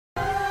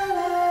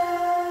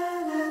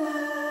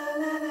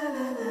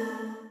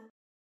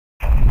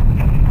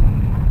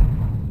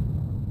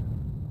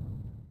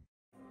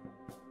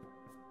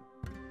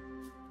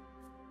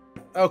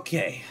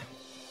Okay.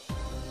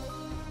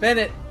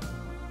 Bennett.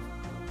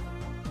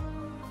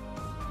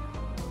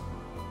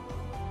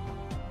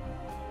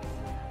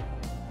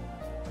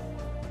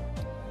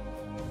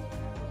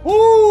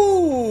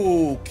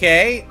 Ooh,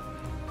 okay.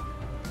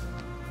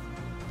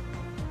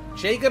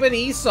 Jacob and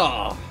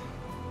Esau.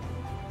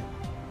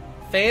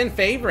 Fan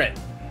favorite.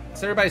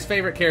 It's everybody's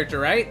favorite character,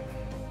 right?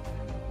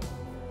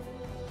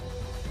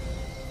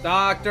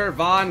 Dr.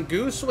 Von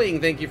Goosewing,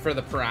 thank you for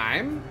the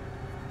prime.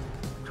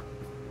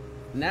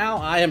 Now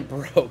I am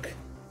broke.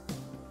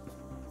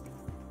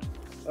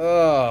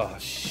 Oh,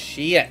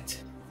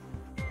 shit.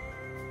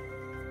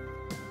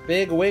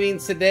 Big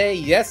winnings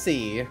today,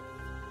 yesy.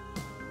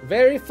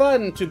 Very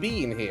fun to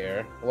be in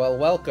here. Well,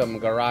 welcome,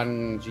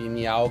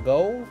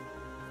 Garanjinialgo.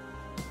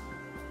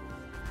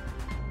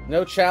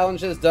 No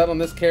challenges done on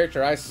this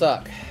character, I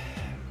suck.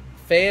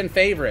 Fan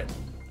favorite.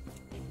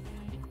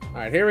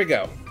 Alright, here we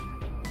go.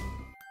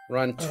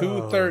 Run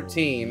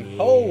 213.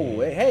 Oh,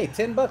 hey,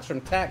 $10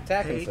 from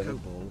Tackinson. Hey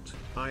Cobalt,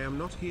 I am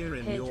not here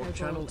in your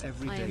channel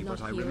every day,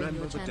 but I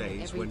remember the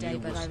days when you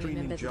were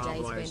streaming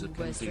Java Isaac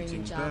and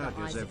eating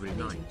burgers every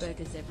night.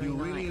 You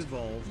really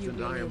evolved,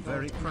 and I am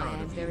very proud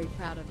of you.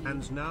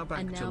 And now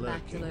back to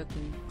lurking.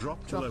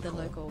 Drop the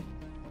local.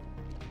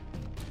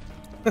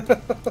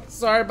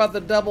 Sorry about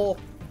the double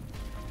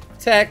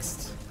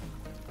text.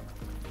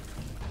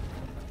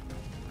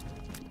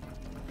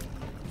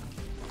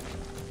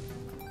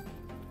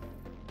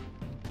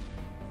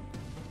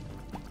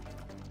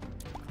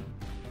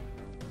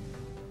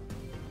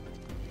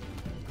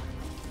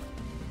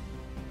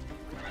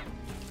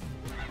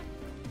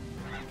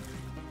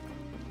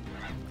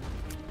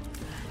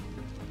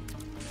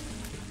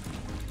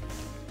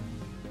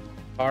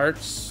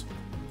 Hearts.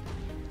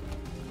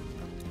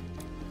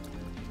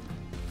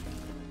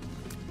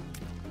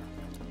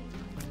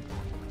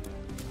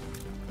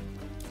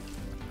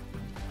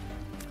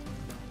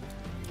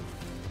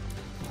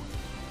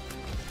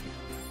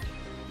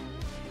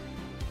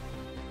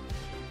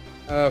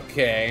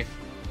 Okay.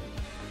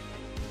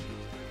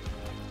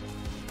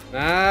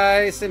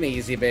 Nice and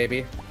easy,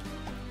 baby.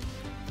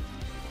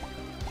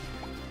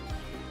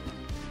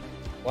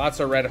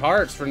 Lots of red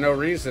hearts for no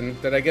reason.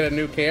 Did I get a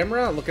new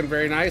camera? Looking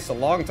very nice a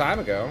long time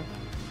ago.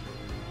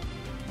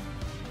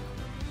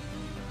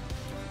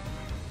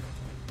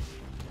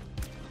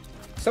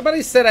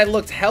 Somebody said I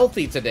looked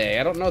healthy today.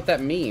 I don't know what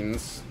that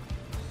means.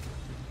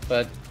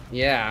 But,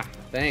 yeah.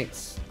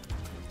 Thanks.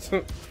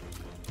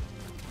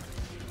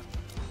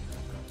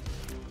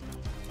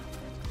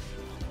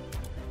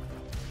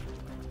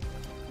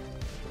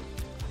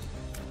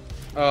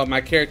 Oh,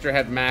 my character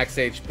had max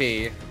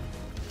HP.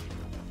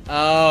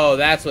 Oh,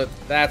 that's what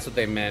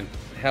they meant.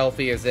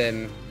 Healthy as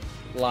in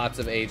lots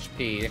of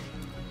HP.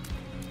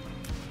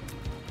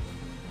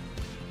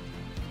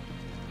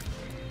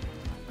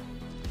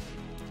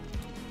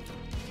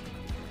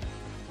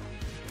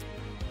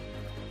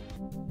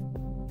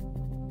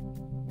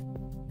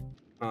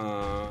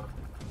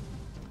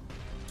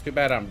 Too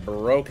bad I'm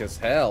broke as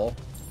hell.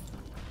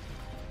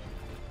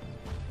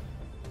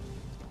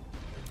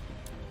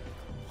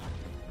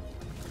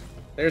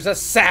 There's a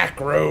sack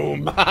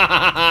room!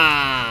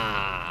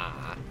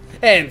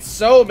 And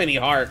so many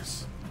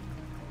hearts.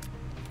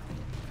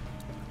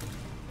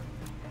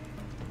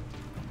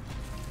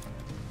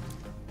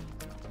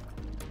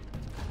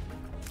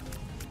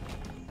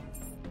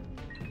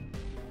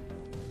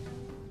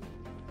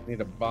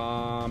 Need a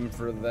bomb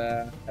for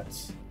that.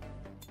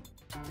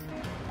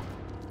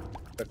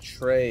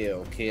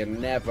 Betrayal can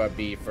never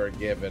be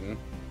forgiven.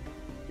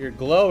 You're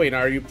glowing,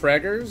 are you,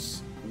 preggers?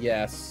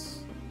 Yes.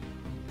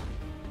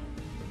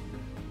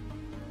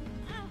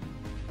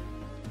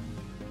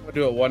 I'll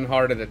do it one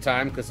heart at a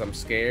time because I'm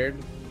scared.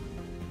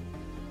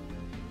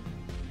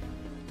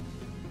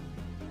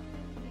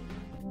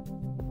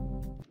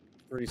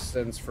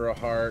 $0.03 for a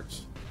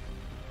heart.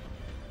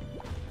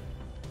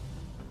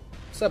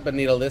 What's up,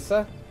 Anita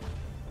Lissa?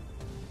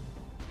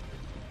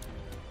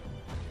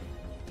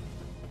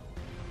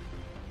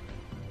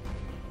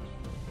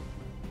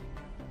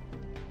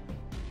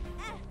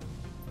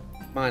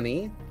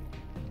 Money.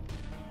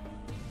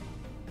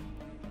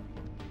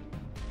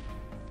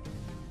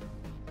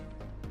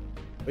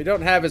 We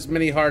don't have as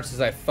many hearts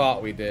as I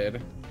thought we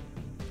did.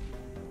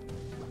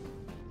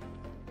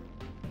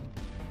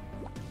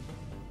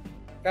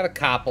 Got a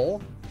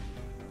couple.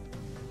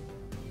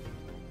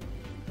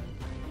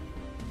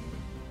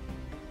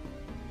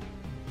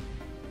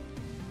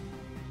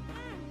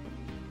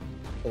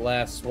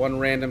 Bless. One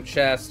random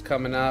chest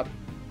coming up.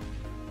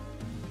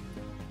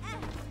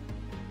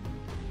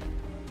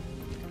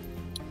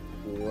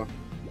 Ooh.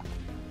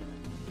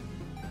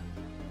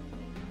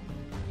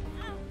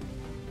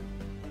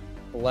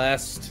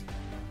 Blessed.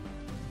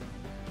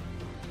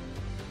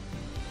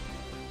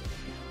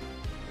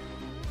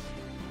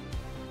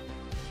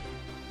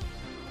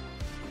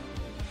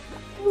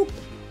 Whoop.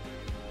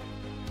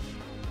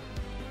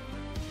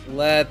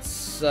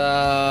 Let's do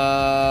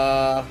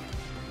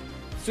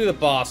the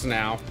boss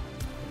now.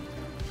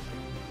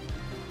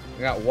 I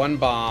got one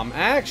bomb.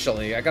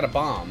 Actually, I got a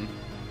bomb.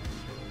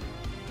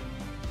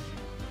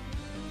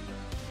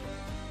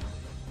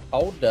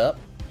 Hold up.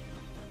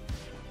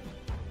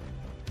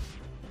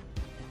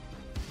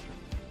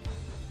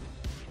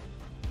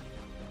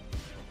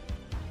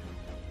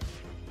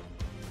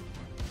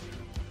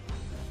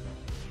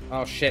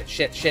 Oh, shit,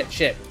 shit, shit,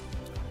 shit.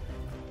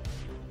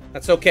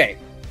 That's okay.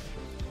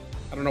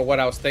 I don't know what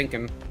I was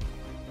thinking.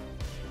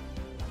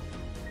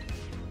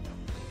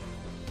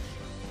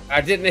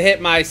 I didn't hit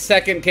my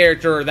second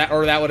character, or that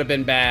would have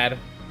been bad.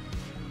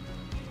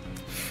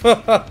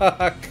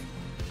 Fuck.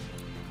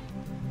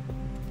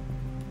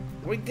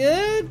 We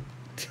good?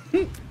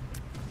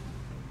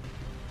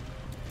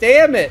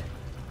 Damn it.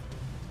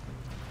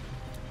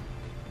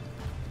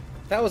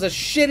 That was a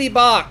shitty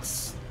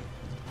box.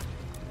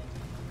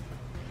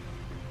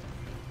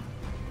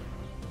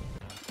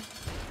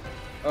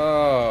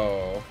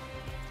 Oh.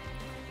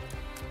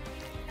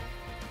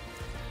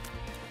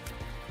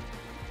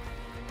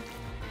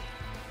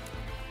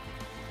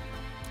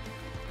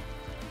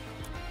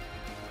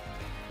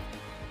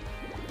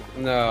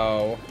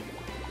 No.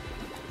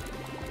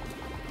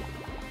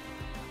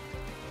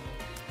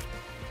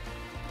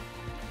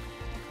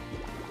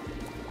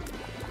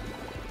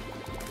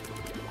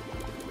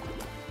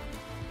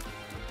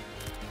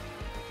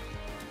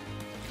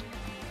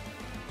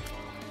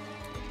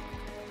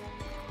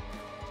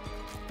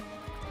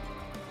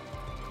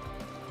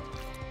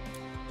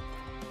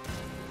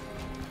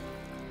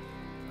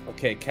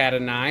 Okay, cat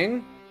of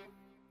 9.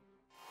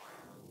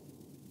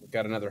 We've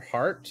got another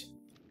heart.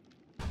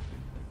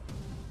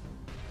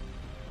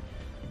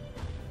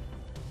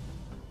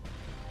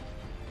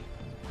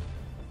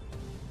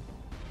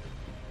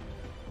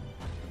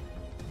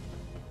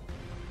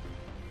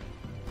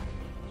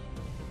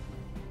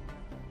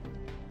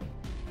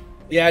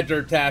 Yeah,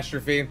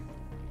 Dirtastrophe.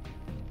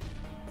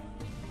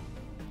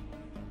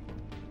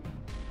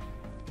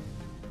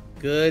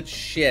 Good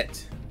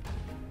shit.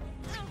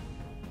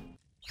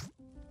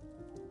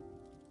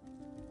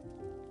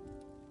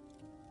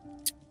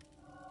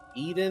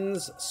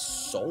 Eden's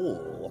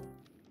Soul.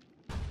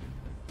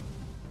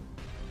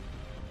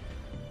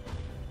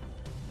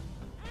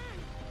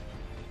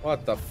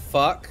 What the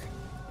fuck?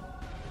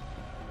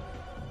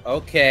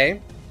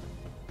 Okay.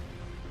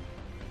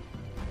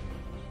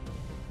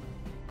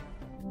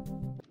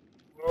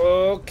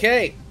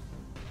 Okay.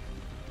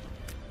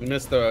 You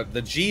missed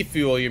the G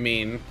Fuel, you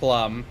mean,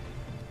 Plum.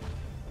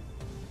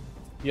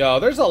 Yo,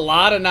 there's a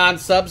lot of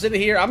non-subs in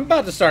here. I'm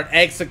about to start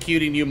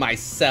executing you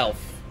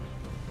myself.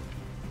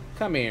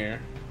 Come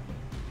here.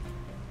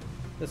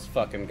 This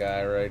fucking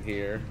guy right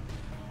here.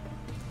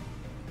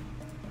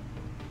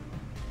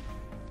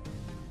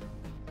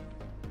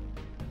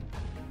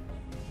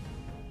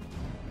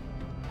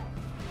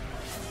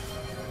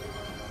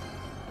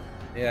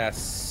 Yeah,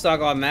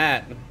 suck on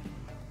that.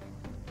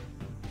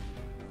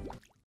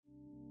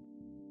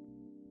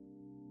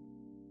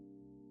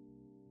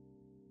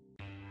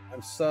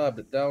 I'm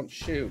subbed, don't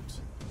shoot.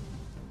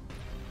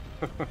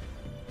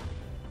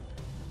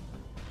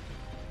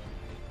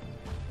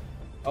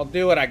 I'll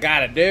do what I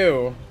gotta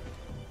do.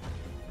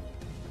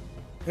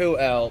 Who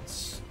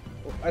else?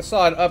 I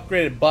saw an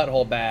upgraded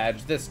butthole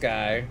badge. This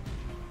guy.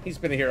 He's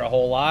been here a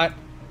whole lot.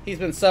 He's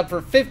been subbed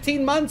for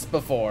 15 months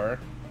before.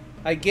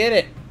 I get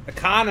it.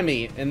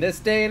 Economy. In this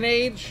day and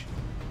age,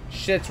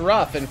 shit's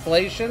rough.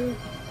 Inflation.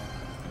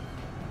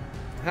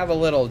 Have a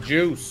little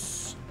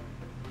juice.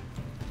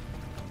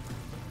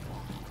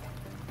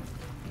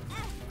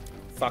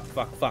 Fuck,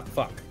 fuck, fuck,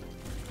 fuck.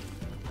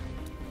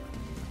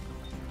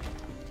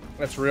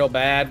 That's real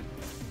bad.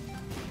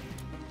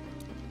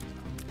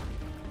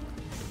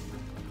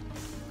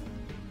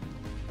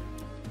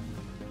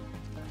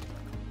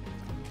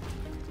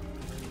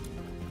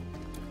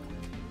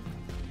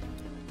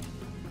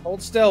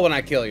 Hold still when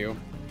I kill you.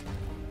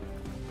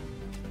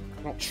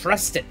 I don't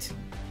trust it.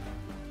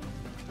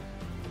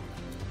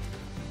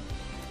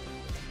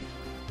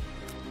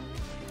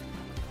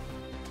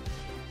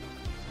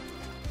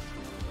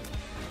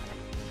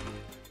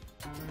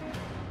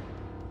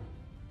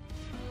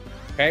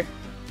 Okay.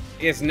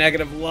 It's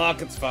negative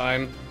luck, it's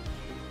fine.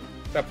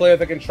 Should I play with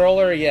the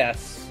controller?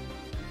 Yes.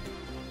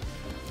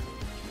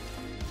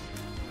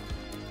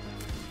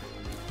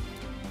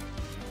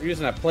 We're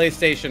using a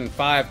PlayStation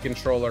 5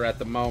 controller at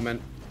the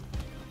moment.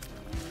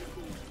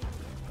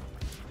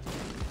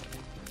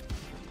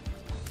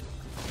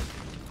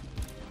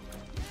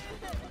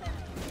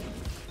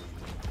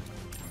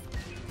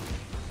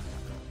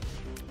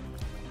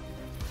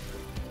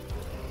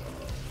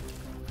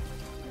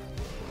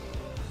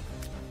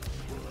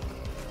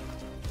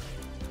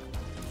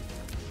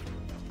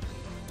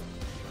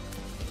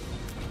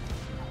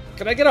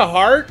 Can I get a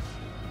heart?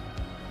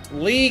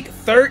 League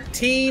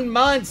 13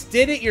 months.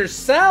 Did it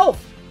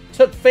yourself.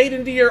 Took fate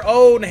into your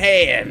own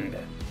hand.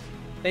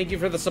 Thank you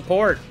for the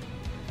support.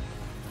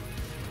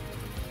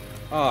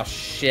 Oh,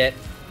 shit.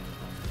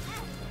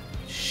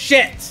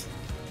 Shit.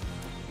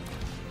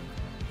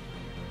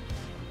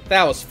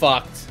 That was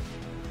fucked.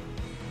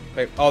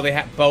 Wait, oh,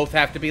 they both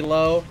have to be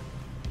low?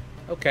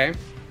 Okay.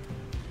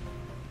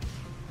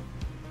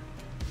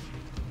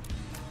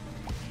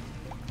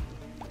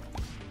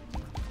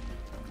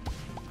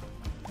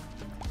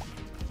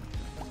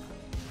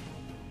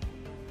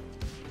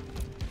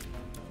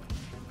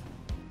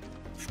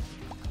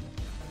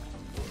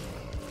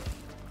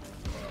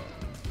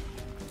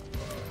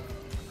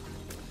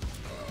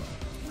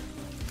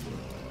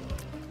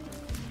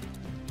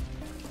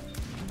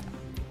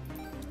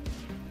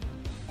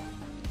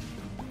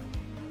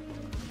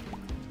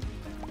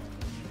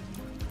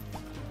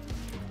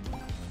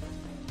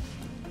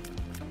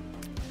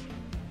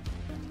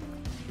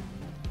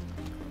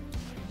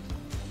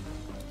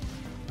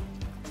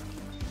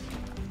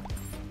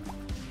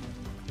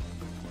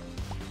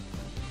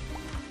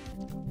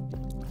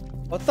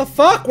 What the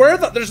fuck?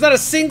 There's not a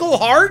single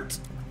heart?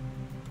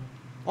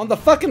 On the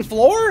fucking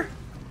floor?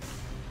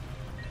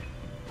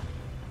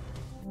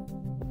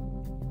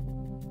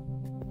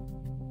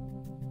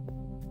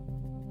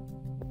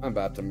 I'm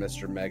about to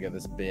Mr. Mega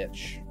this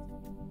bitch.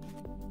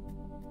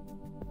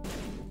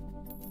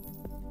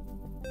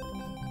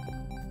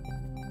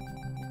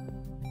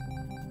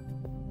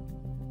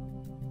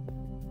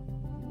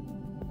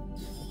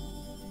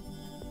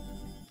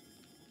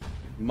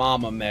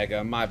 Mama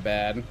Mega, my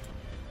bad.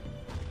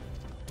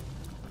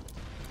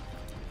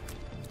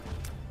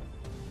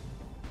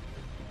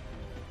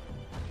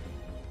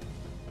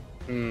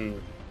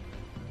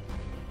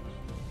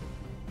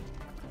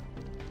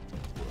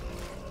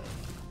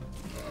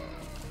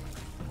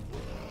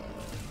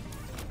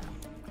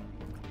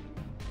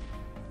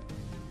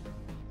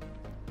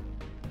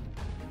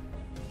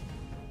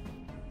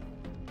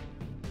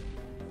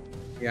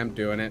 Yeah, I'm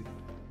doing it.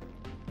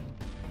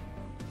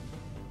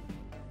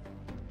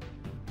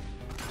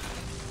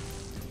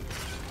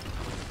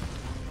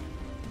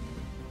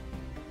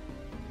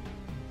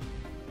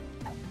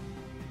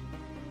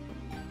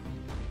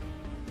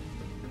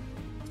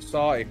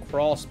 Saw a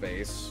crawl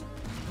space.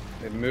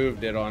 It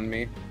moved it on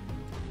me.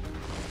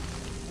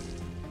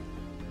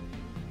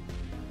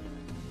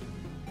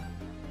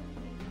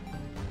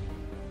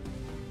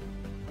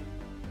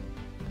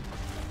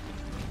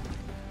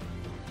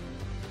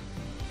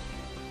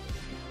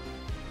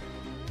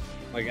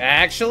 Like,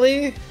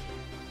 actually?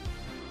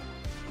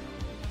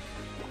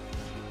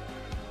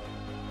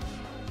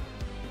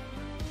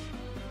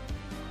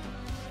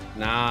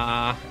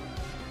 Nah.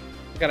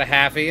 Got a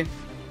halfie.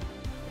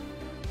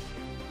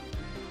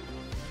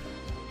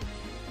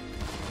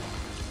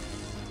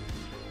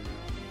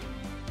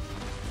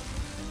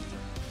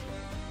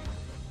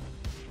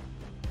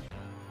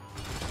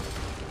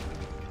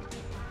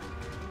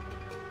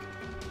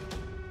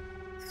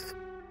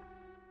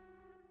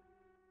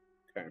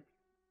 Okay.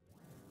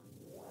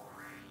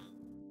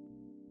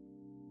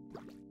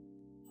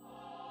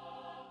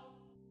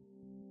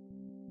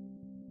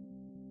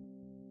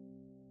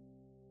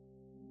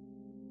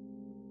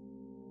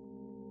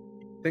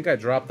 I think I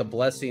dropped the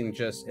blessing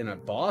just in a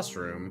boss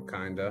room,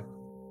 kinda.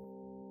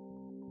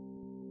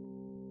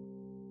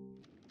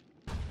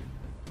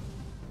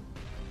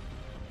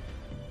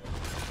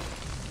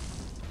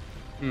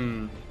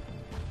 I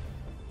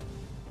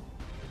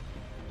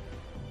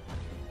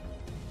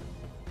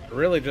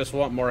really just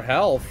want more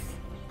health.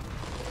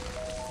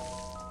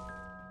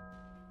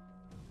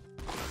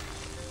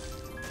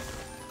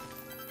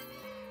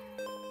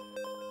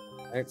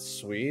 That's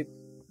sweet.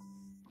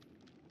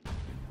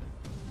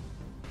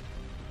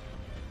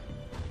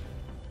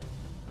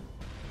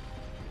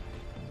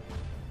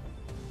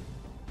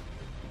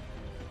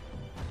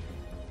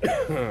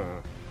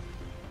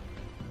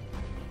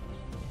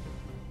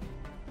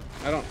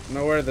 I don't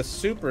know where the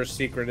super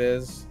secret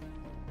is.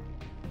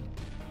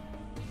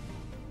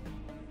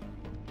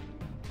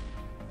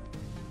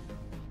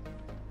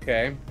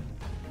 Okay. I'm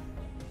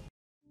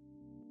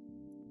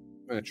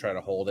gonna try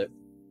to hold it.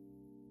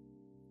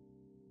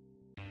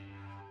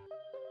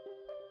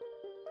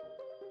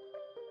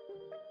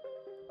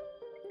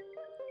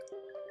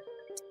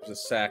 There's a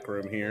sack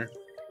room here.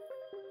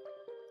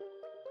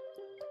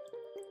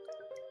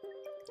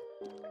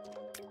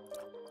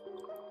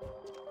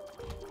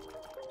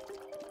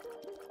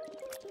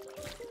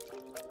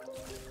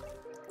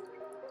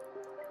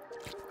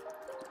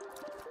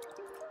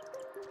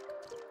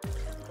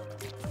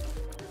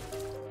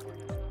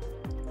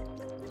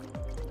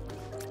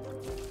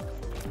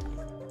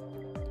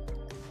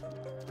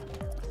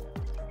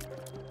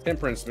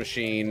 Temperance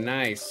machine,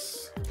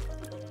 nice.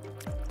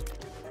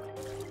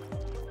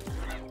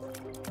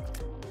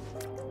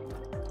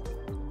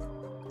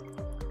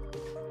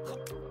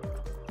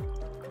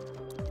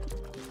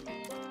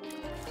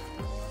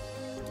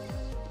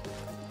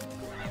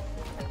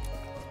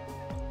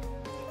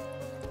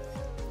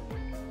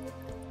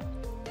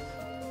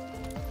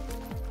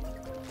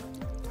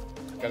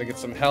 Gotta get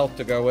some health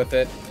to go with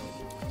it.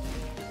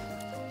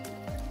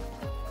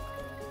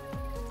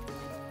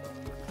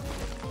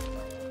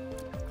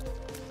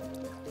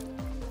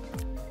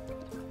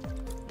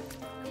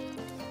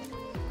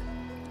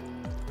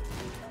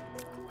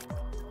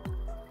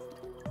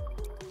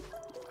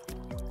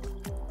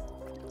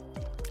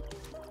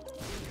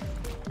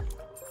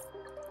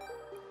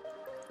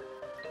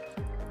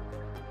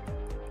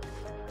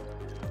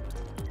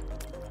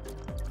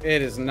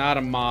 It is not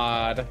a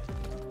mod.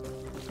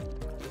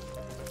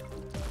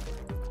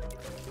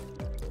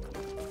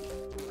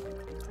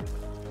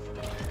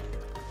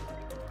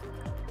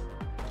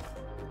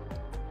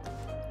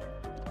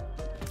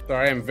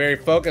 Sorry, I'm very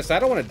focused. I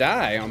don't want to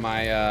die on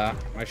my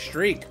my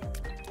streak.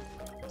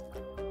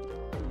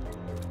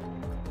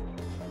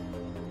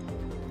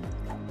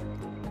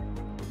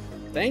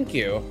 Thank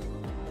you.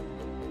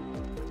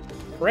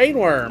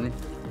 Brainworm.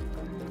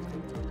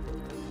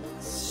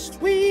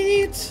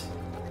 Sweet.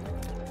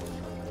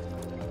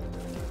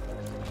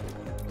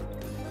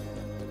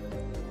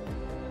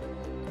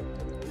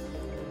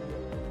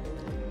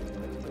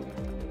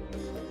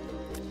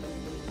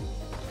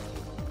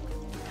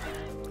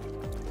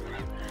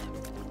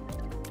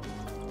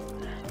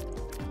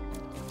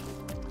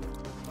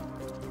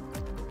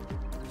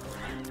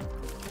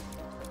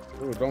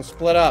 Ooh, don't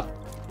split up.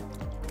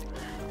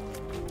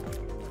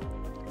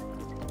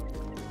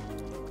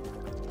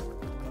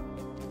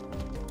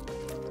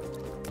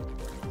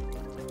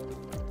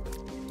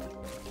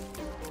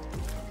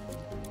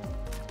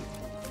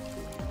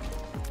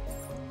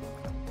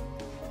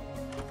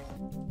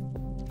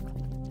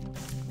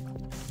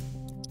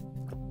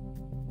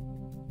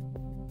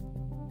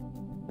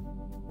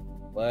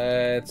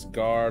 Let's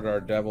guard our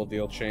devil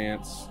deal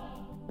chance.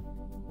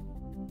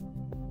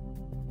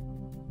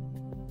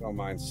 Don't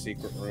mind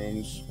secret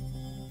rooms.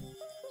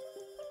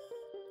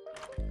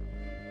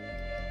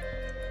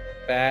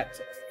 Bat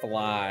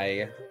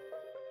fly.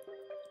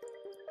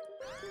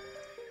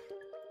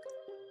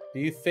 Do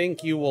you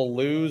think you will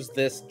lose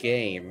this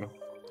game?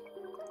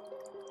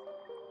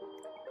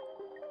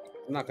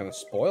 I'm not gonna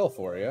spoil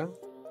for you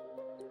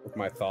with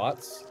my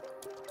thoughts.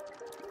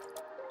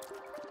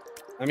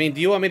 I mean,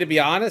 do you want me to be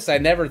honest? I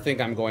never think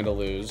I'm going to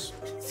lose.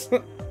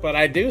 But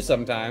I do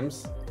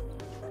sometimes.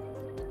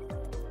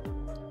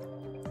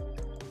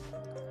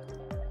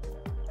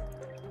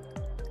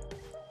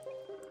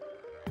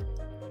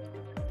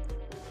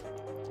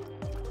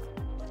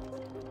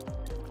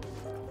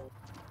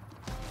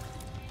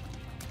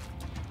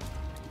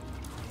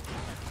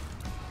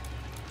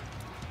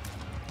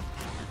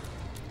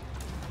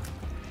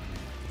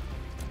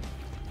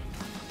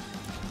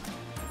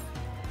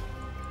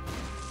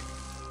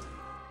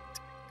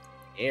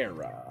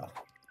 Era.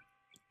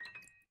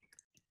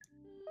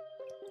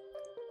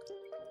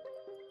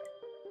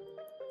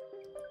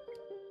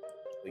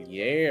 The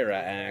era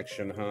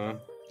action, huh?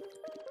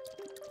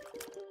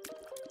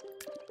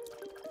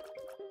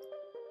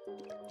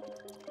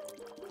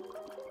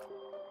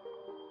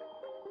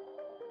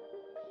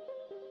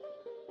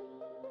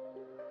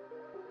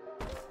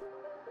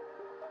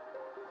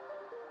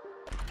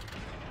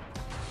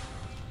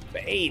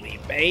 Baby,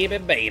 baby,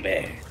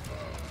 baby.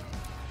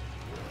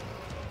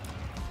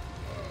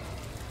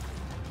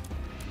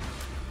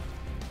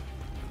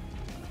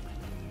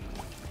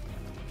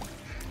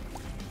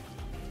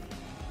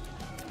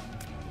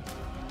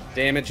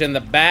 Damage in the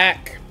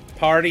back,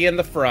 party in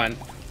the front.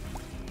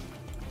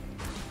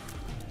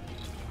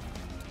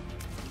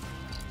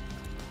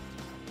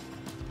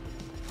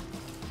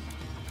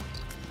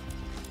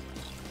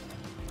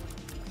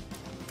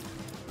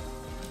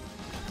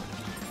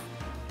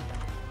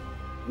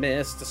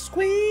 Mr.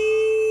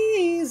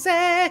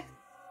 Squeezy.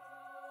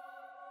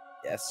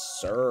 Yes,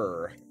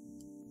 sir.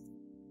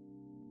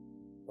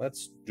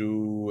 Let's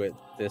do it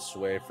this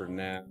way for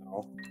now.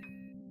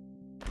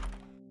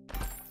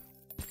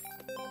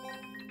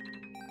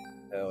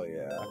 Hell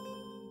yeah.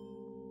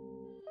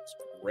 It's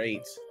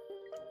great.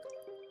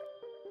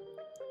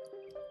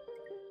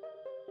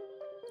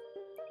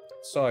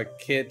 Saw a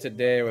kid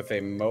today with a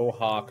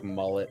mohawk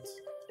mullet.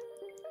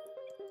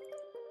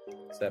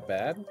 Is that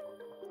bad?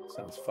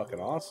 Sounds fucking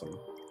awesome.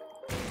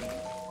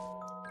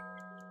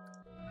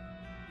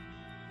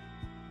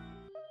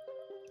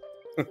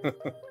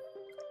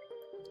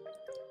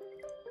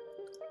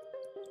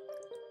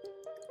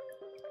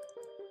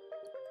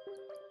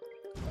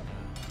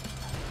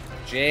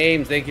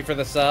 James, thank you for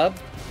the sub.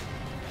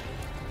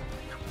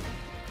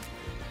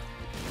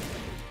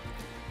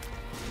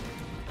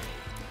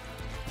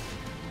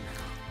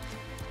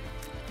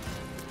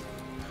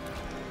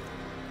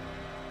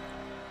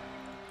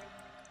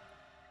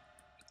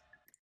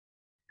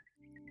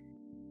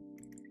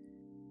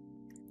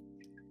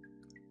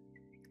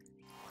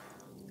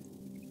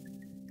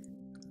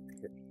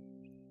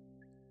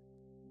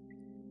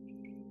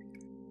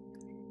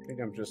 I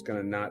think I'm just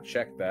gonna not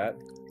check that.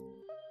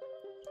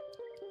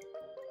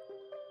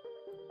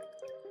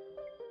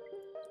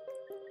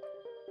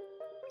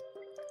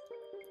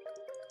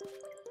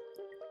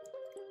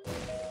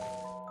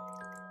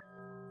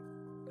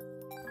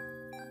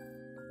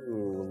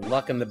 Ooh,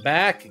 luck in the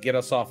back, get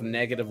us off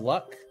negative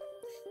luck.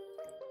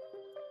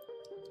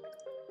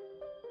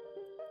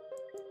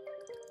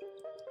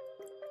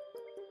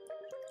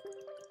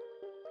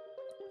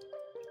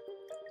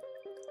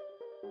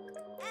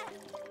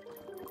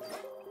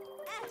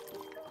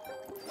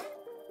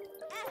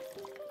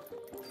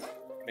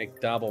 Make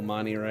double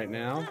money right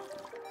now.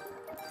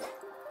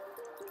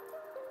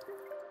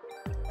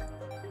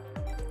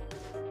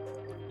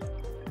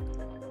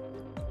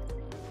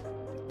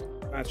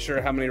 Not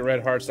sure how many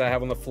red hearts I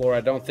have on the floor. I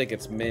don't think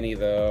it's many,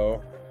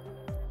 though.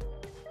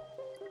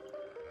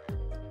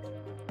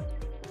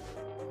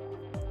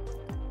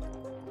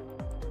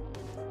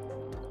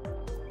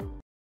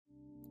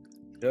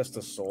 Just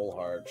a soul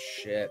heart.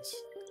 Shit.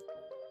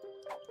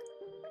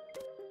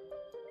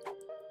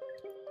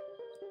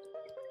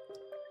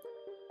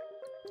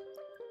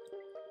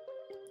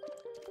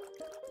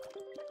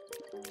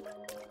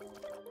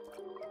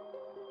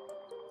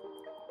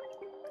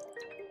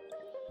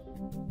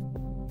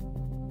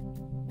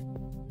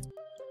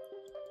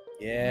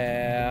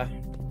 Yeah,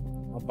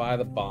 I'll buy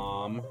the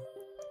bomb.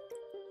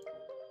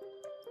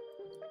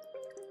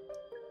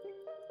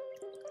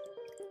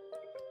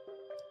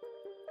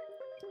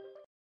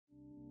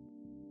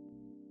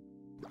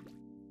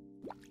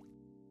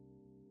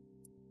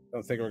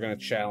 Don't think we're gonna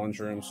challenge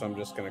room, so I'm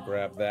just gonna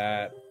grab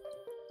that.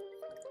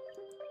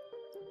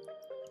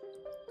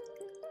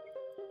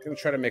 Gonna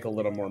try to make a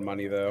little more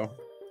money though.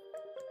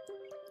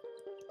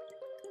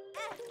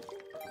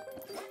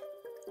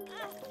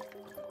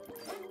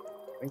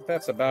 I think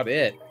that's about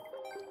it.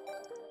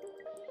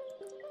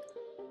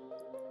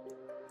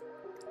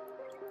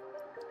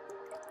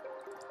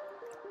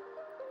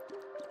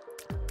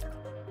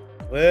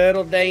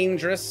 Little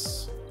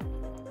dangerous.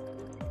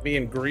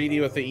 Being greedy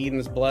with the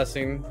Eden's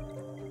blessing.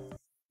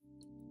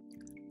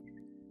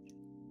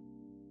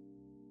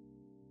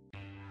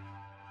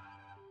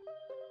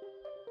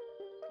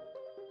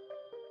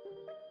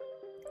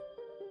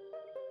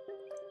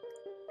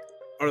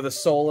 Or the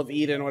soul of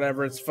Eden,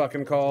 whatever it's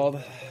fucking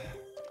called.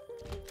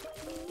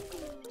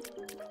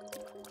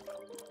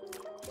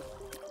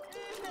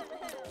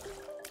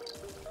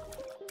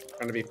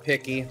 Trying to be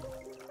picky.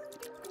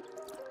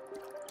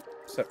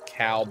 What's up,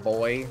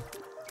 cowboy?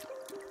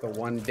 The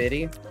one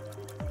bitty.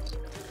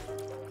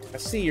 I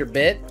see your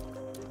bit.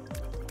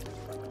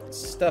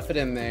 Stuff it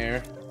in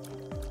there.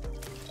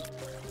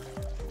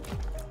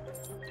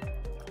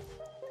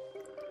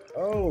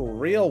 Oh,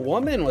 real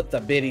woman with the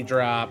bitty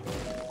drop.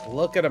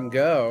 Look at him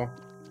go.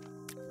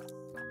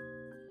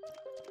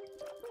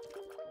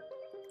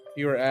 If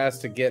you were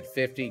asked to get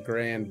 50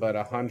 grand, but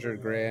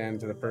 100 grand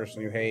to the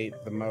person you hate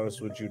the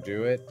most, would you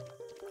do it?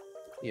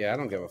 Yeah, I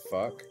don't give a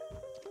fuck.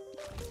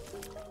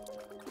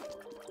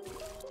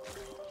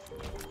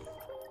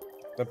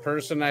 The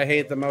person I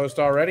hate the most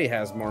already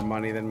has more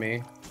money than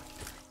me.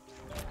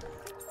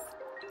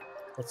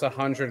 What's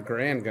 100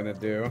 grand gonna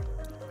do?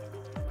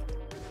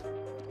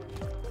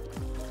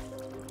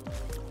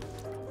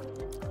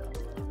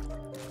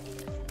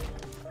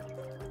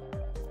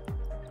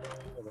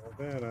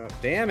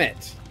 Damn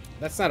it!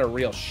 That's not a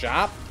real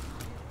shop.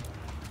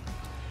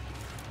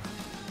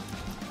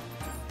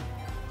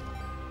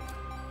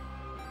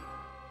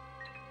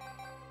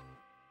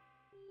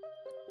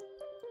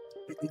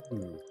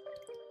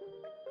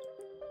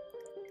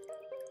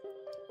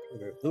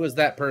 Who is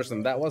that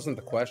person? That wasn't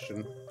the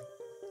question.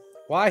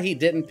 Why he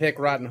didn't pick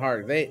Rotten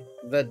Heart?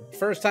 The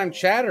first time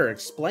chatter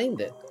explained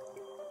it.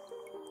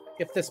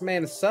 Give this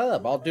man a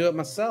sub. I'll do it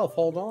myself.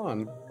 Hold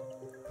on.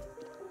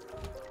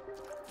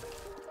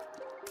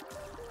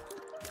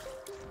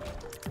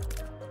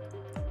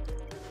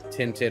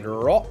 Tinted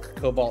rock,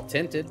 cobalt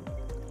tinted.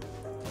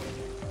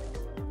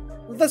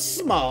 The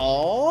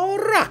small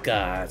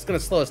rocker. It's gonna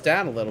slow us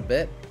down a little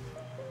bit.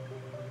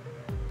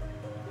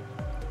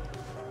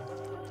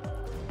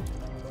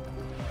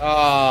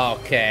 Oh,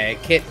 okay,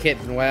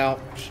 kitten. Well,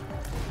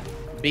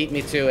 beat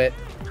me to it.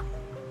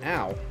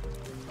 Ow.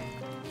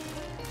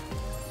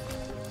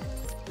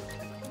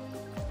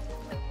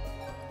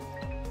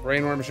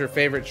 Brainworm's your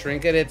favorite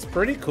trinket? It's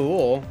pretty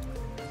cool.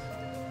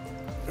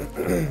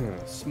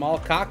 Small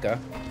caca.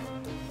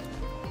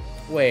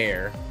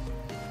 Where?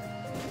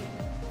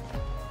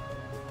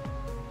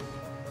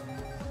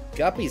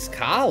 Guppy's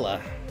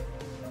Kala.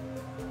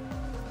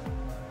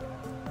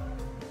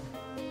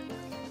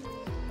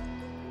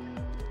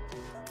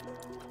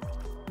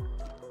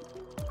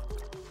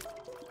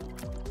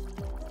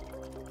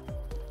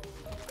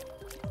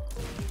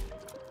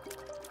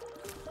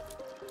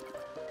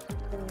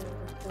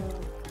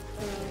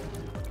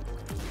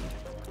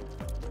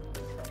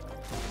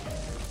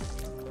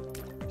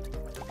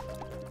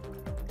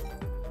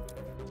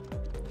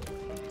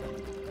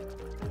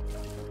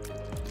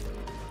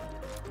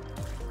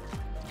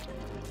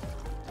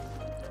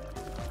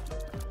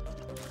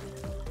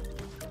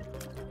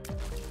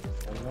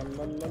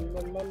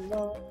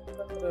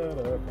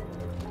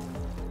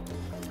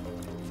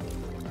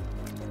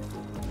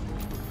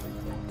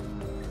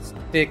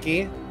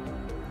 Sticky.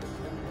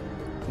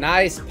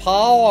 Nice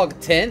pog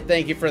tent.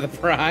 Thank you for the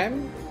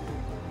prime.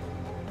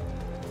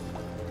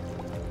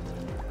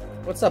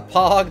 What's a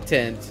pog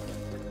tent?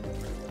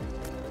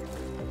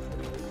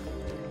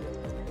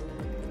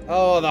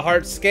 Oh, the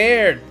heart's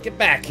scared. Get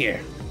back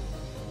here.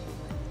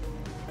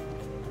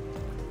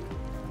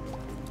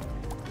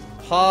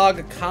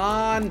 Pog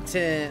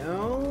content.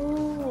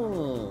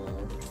 Oh.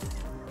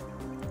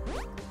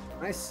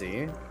 I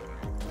see.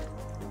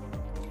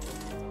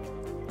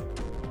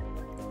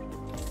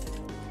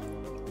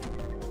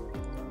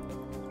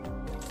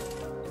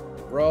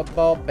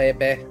 Robo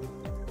baby.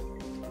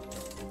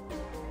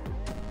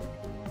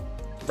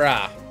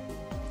 Bruh.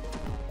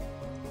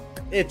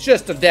 It's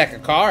just a deck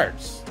of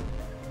cards.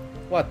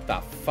 What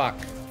the fuck?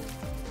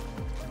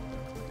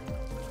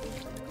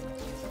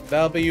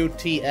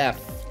 WTF.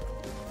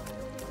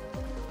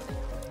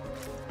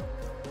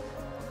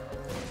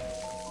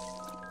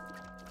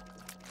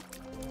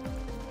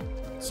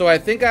 So I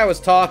think I was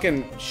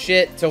talking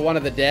shit to one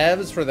of the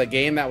devs for the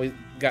game that we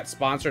got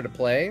sponsored to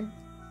play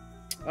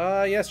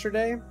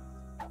yesterday.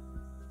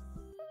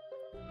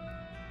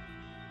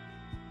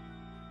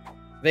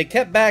 They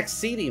kept back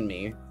seating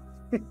me.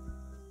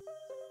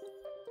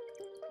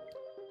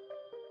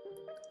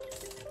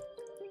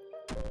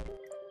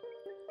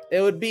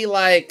 It would be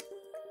like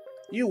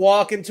you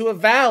walk into a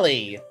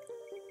valley.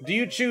 Do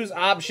you choose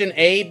option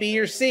A, B,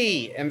 or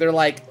C? And they're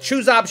like,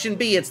 choose option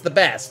B, it's the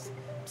best.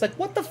 It's like,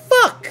 what the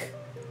fuck?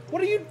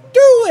 What are you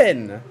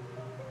doing?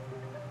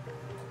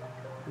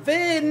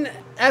 Then,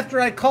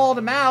 after I called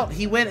him out,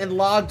 he went and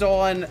logged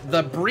on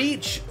the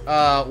Breach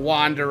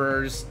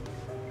Wanderer's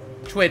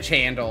Twitch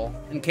handle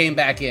and came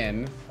back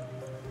in.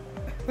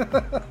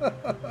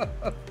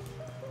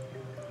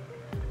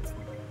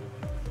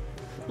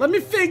 Let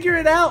me figure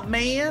it out,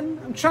 man.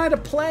 I'm trying to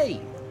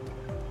play.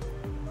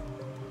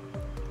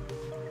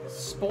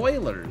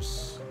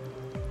 Spoilers.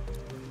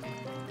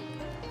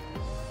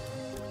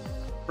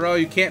 Bro,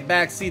 you can't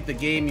backseat the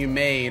game you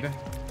made.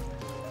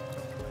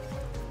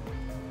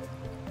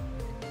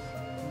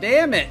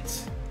 Damn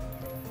it.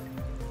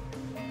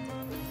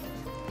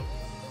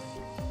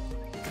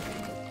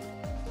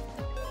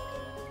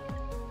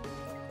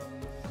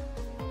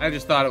 I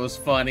just thought it was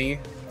funny.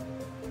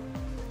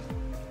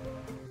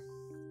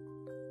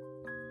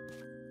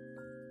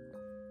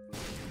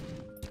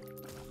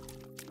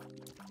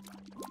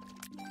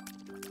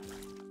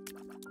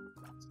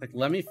 Like,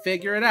 let me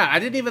figure it out. I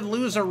didn't even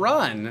lose a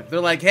run.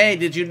 They're like, hey,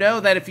 did you know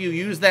that if you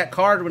use that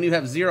card when you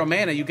have 0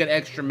 mana, you get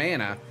extra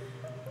mana?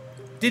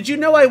 Did you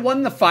know I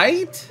won the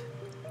fight?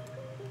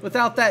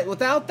 Without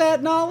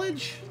that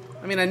knowledge?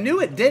 I mean, I knew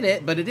it did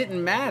it, but it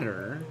didn't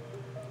matter.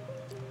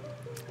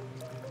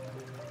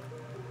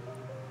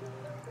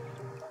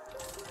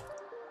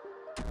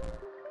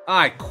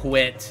 I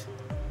quit.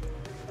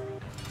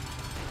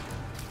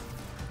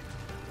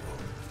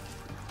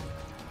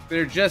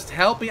 They're just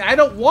helping. I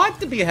don't want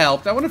to be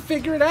helped. I want to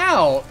figure it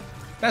out.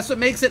 That's what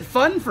makes it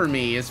fun for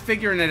me, is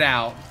figuring it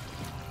out.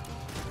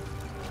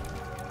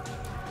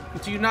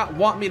 Do you not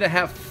want me to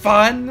have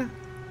fun?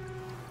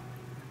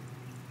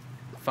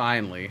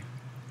 Finally.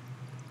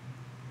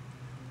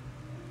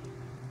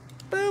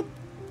 Boop.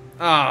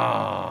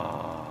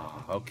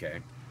 Ah, oh, okay.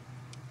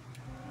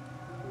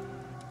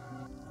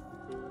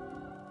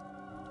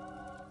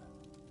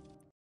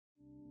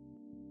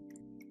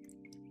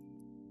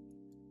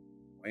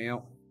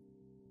 Well.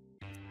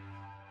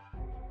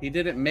 He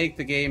didn't make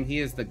the game, he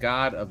is the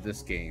god of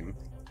this game.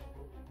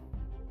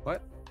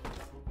 What?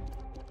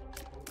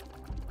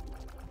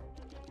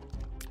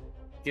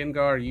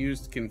 Gengar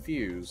used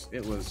Confuse.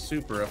 It was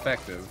super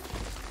effective.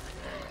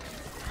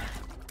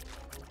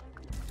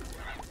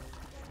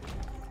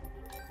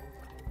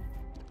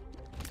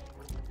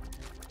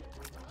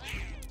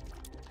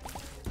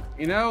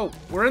 You know,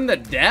 we're in the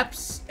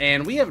depths,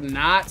 and we have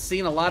not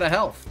seen a lot of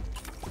health.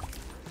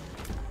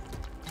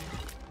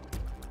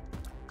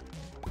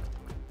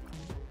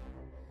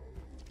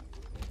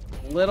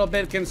 Little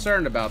bit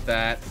concerned about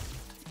that.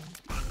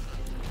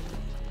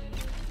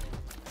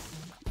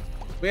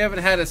 We haven't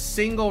had a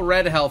single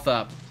red health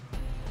up.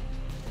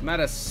 Not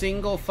a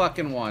single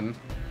fucking one.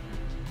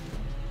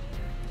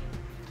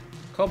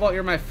 Cobalt,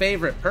 you're my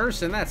favorite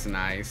person. That's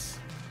nice.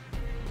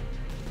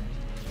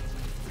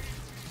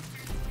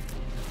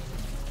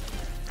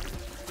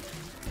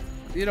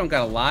 You don't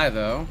gotta lie,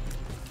 though.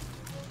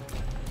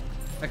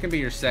 That can be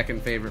your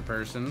second favorite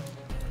person.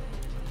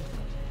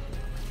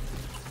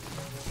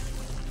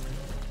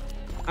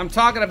 I'm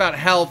talking about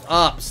health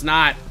ups,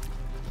 not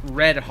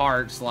red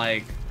hearts.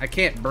 Like, I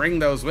can't bring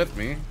those with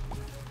me.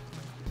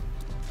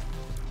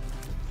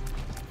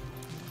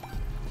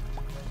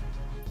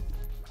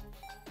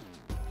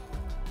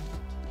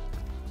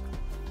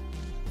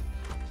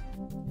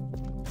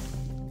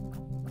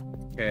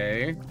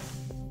 Okay.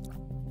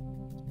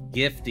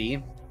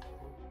 Gifty.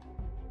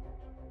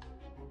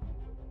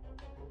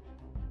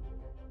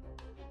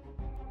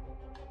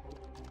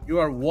 You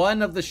are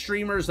one of the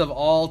streamers of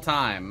all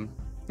time.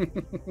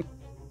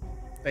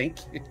 Thank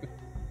you.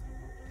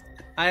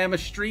 I am a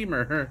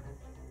streamer.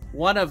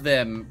 One of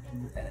them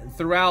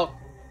throughout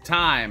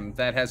time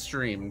that has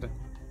streamed.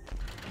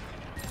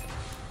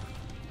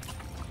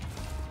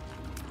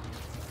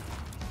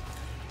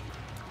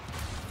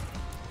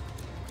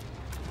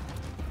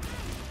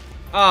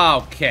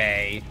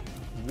 Okay.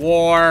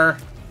 War.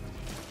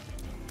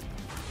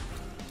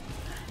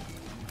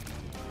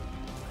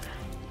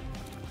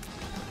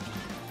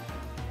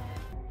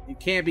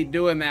 Can't be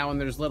doing that when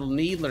there's little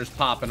needlers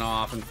popping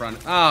off in front.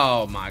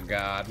 Oh my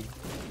god.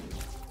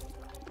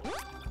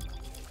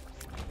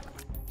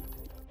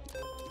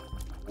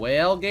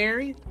 Well,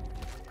 Gary?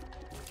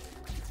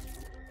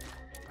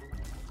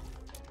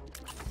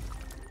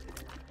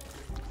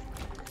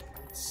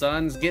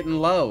 Sun's getting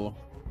low.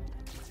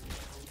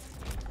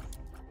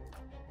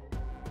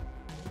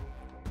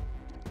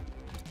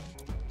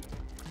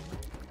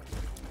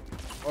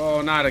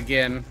 Oh, not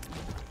again.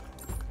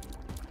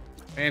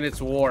 And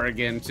it's war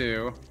again,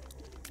 too.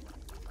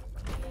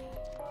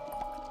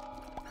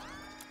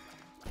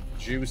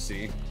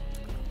 Juicy.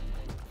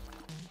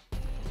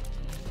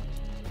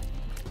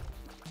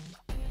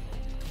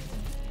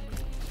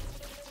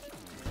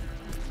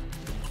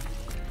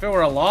 If it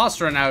were a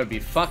lost run, I would be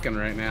fucking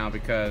right now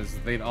because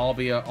they'd all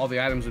be all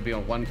the items would be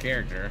on one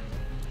character.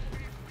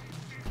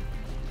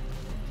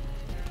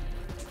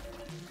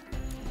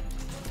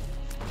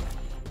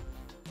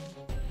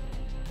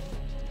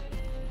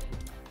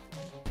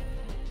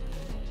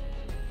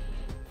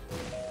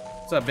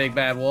 What's up, Big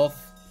Bad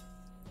Wolf?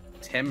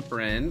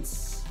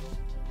 Temperance.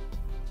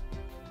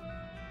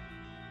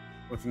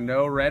 With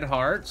no red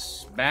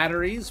hearts.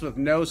 Batteries with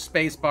no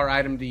spacebar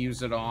item to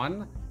use it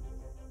on.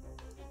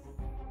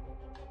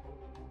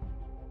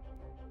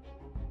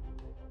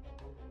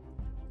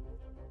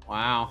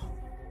 Wow.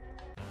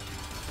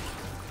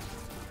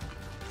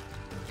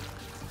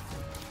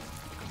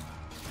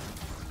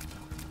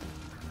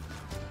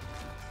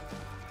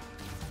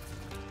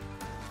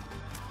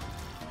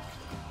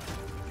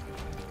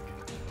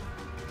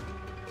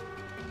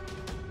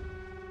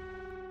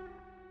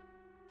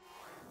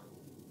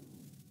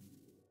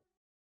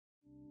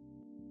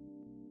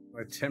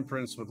 My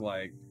temperance with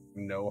like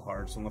no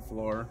hearts on the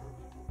floor.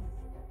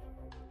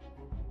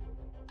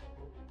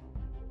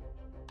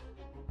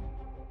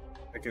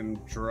 I can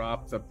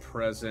drop the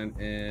present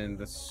in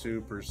the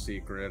super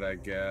secret, I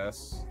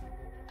guess.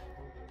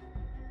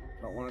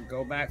 Don't want to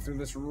go back through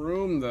this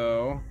room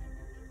though.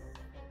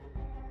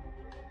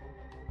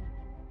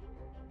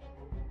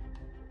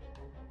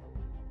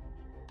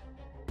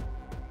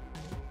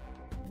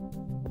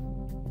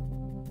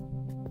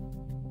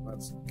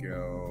 Let's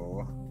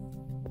go.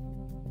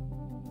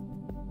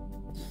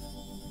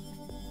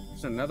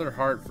 There's another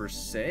heart for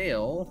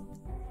sale.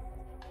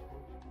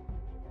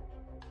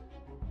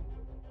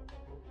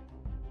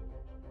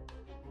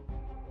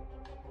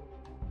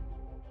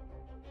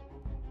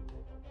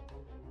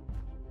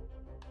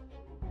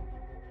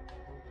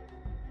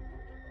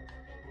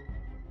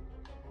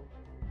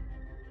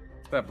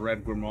 What's up,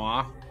 Red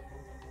Grimoire?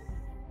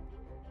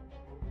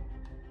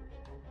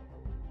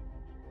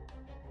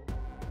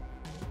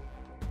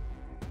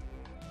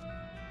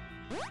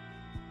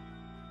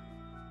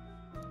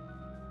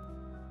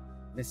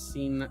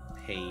 Missing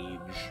page.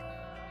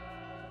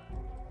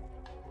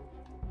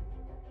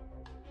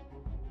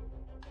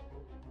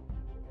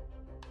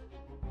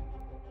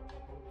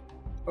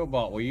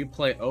 Cobalt, will you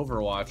play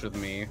Overwatch with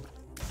me?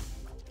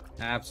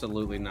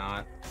 Absolutely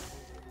not.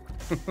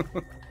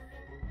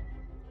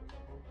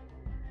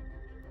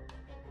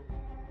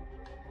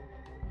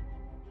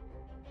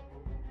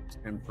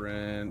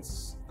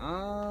 Temperance.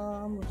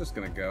 I'm just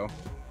gonna go.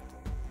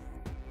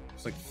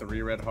 It's like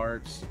 3 red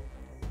hearts.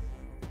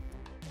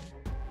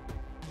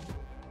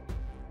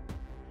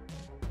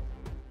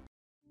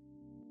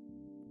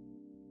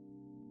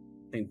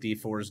 I think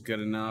D4 is good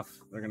enough.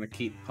 They're gonna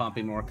keep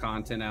pumping more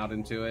content out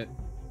into it.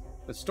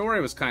 The story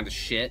was kind of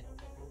shit.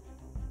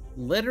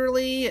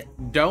 Literally,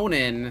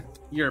 Donin,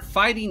 you're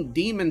fighting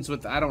demons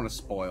with... I don't want to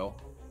spoil.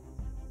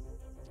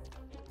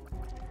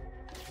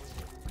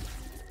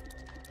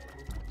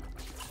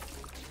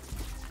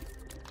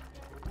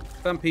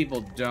 Some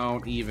people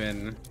don't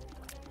even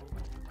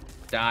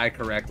die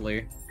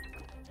correctly.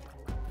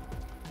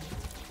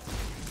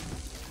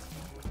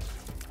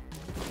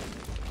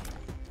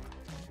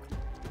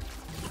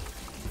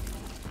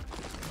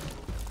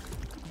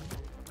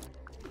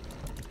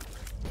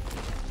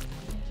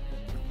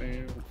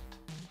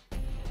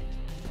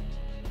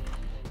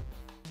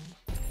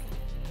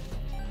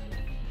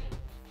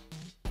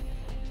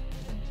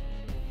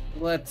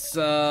 Let's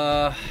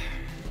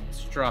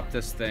drop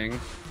this thing.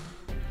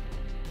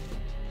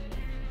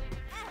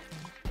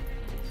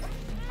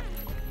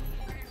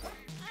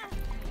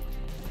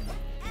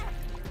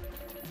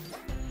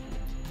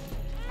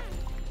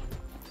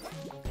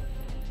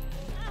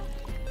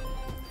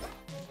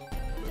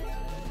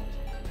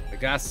 I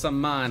got some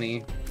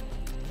money.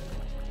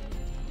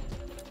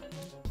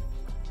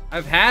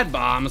 I've had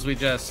bombs, we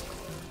just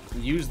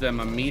use them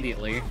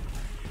immediately.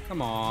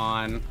 Come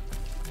on.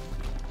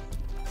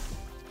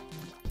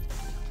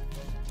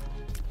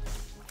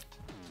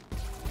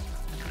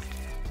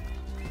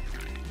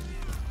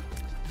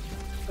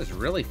 That's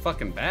really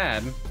fucking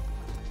bad.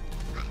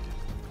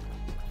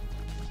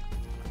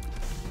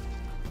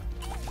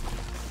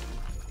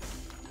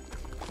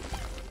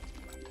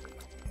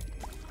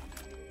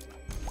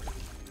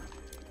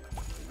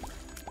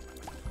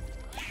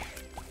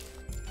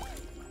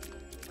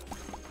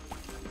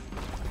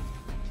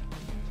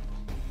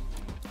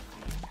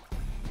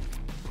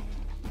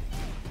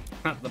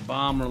 Not the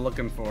bomb we're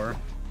looking for.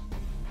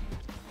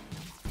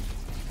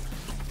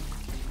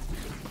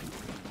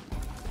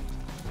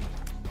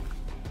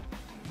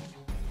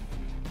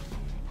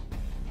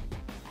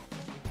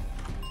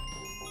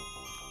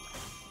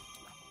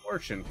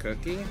 Fortune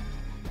cookie.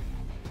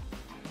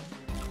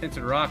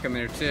 Tinted rock in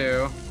there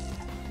too.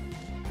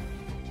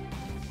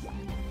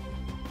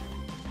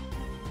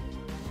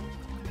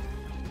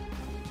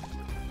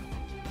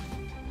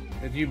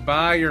 Did you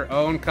buy your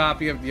own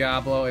copy of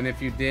Diablo? And if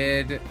you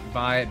did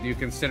buy it, do you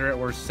consider it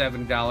worth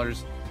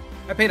 $7?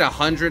 I paid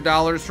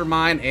 $100 for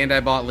mine, and I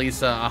bought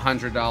Lisa a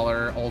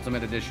 $100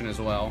 Ultimate Edition as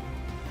well.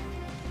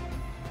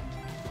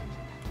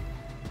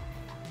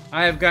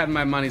 I have gotten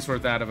my money's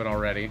worth out of it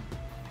already.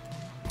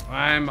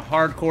 I'm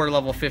hardcore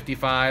level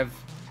 55.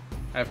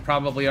 I've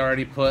probably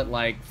already put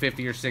like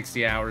 50 or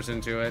 60 hours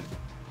into it.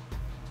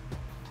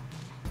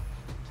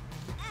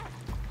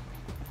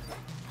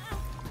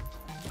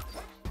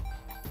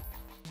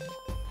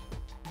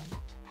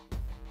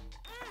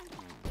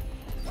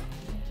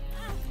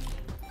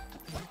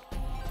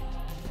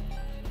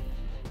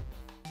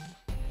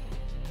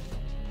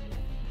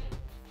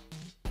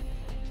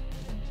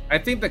 I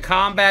think the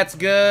combat's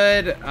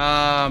good.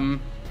 I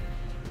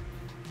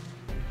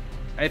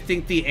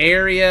think the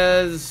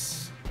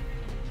areas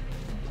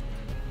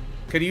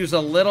could use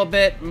a little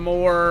bit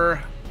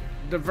more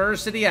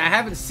diversity. I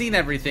haven't seen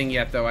everything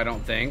yet, though, I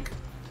don't think.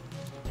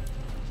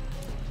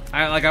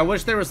 I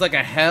wish there was, like,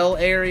 a hell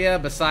area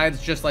besides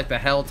just, like, the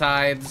hell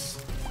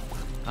tides.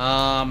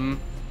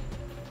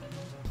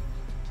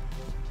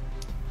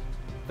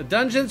 The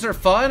dungeons are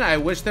fun. I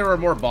wish there were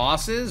more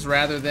bosses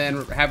rather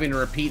than having to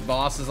repeat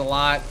bosses a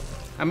lot.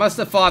 I must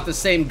have fought the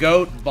same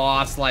goat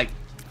boss, like,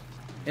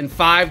 in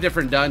 5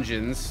 different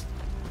dungeons.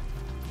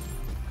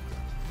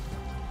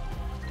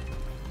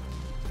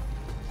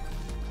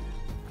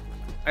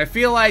 I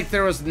feel like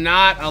there was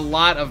not a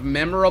lot of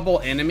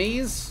memorable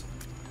enemies.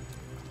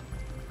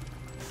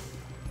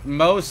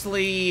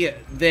 Mostly,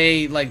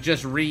 they, like,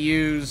 just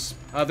reuse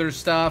other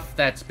stuff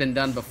that's been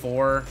done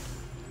before.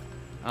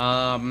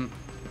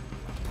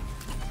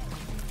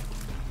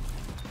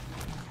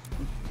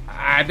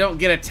 I don't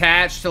get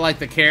attached to, like,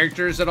 the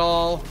characters at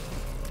all.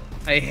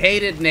 I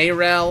hated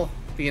Narel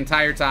the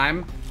entire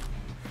time.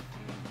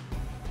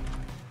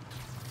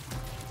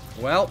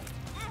 Well,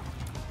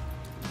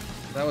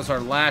 that was our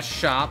last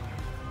shop.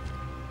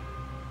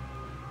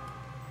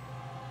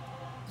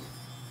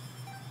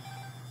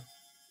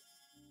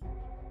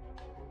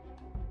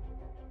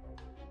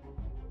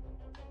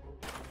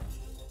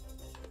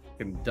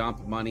 Can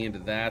dump money into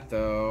that,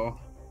 though.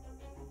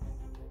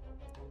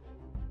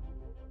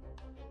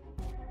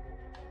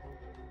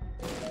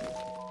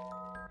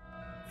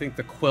 I think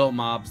the quill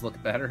mobs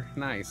look better.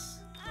 Nice.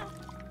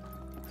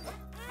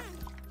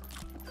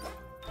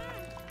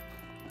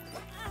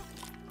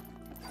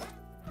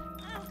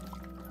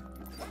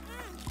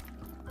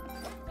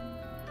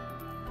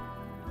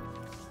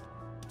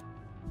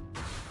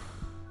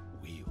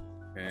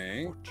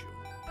 Okay.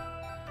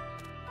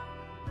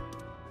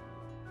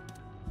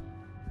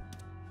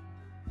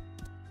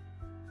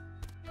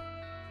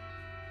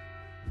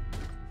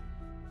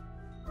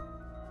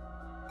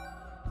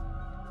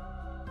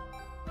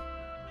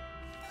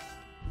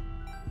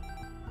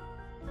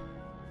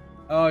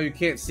 Oh, you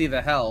can't see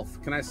the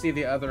health. Can I see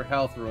the other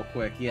health real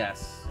quick?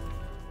 Yes.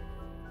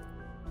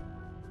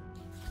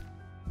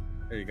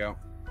 There you go.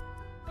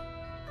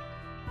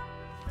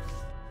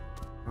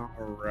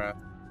 Alright.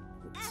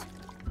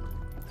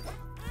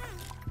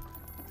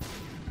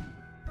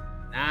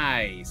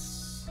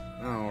 Nice.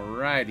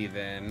 Alrighty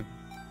then.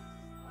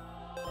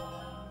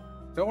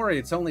 Don't worry,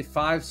 it's only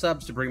 5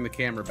 subs to bring the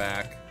camera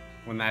back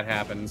when that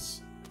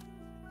happens.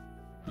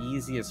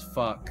 Easy as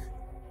fuck.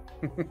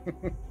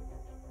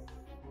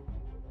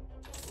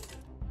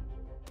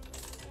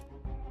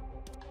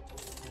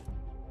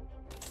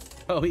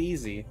 Oh,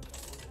 easy.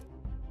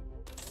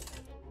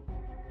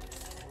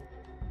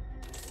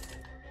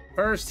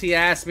 First, he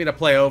asked me to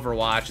play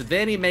Overwatch.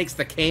 Then he makes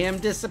the cam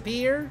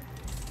disappear?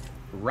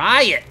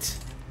 Riot!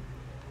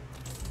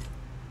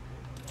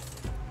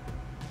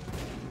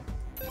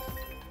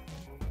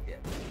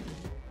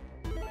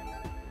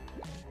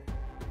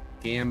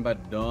 Gamba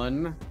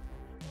done.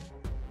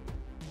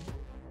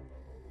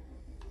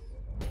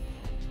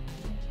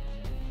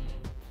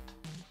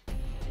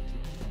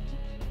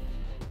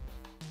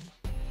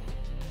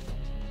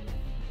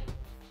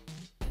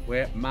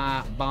 Where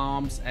my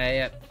bombs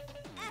at?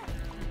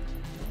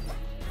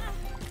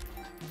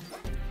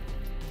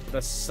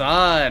 The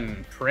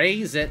sun.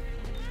 Praise it.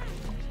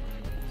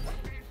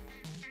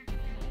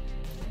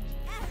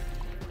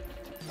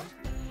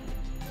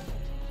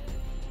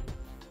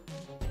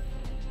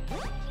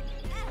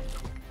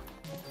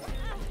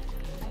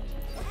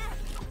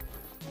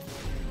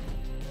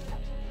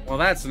 Well,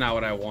 that's not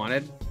what I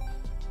wanted.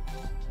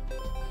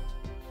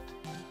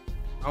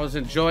 I was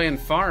enjoying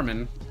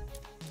farming.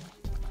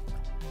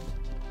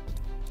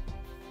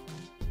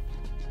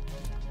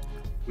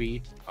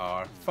 We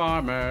are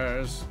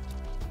farmers.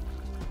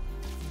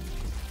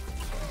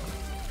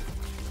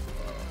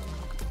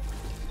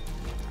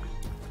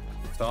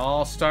 It's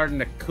all starting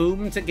to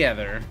come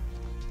together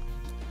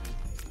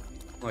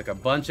like a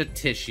bunch of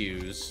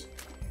tissues.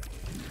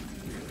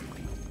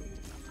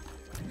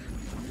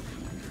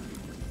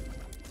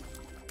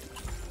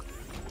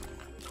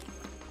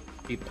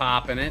 Keep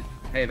popping it.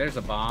 Hey, there's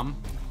a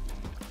bomb.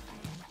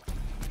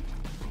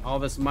 All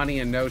this money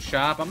and no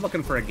shop. I'm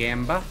looking for a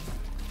gamba.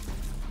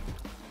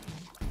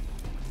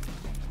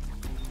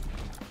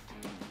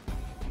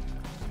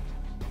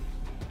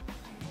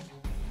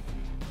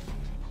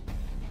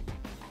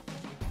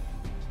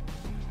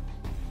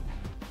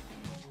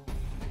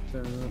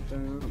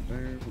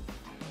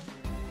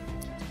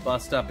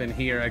 Bust up in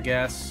here, I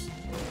guess.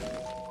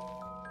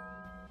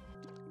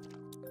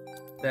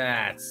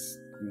 That's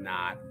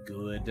not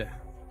good.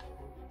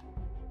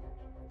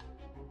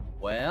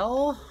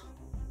 Well,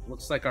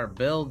 looks like our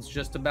build's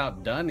just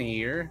about done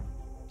here.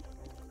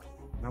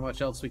 Not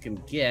much else we can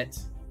get.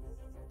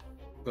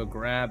 Go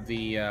grab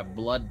the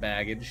blood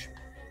baggage.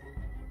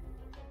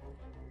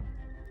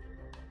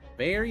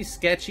 Very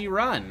sketchy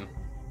run.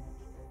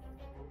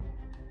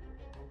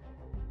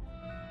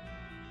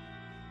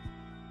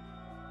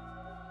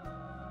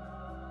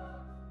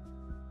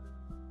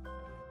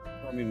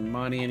 Don't need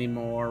money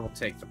anymore. We'll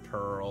take the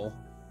pearl.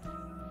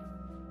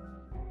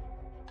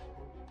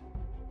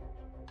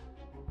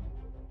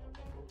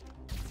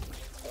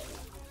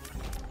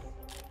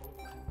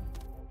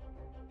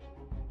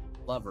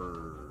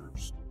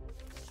 Lovers.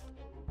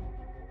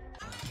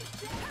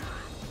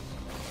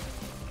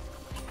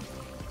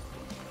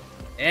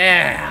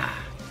 Yeah.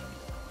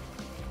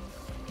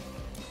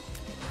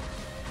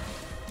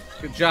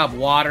 Good job,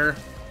 water.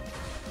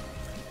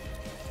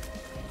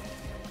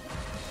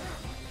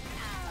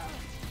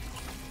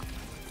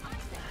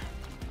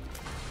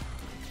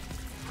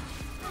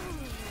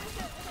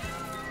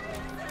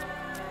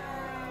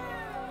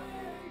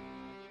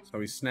 So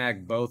we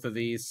snag both of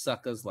these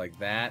suckers like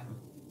that.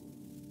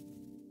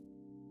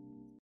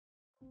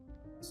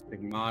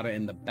 Stigmata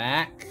in the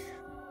back.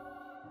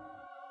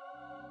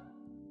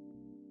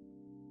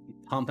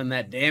 Keep pumping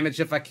that damage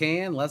if I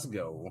can. Let's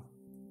go.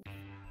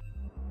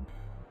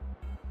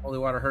 Holy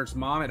water hurts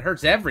mom. It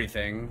hurts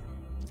everything.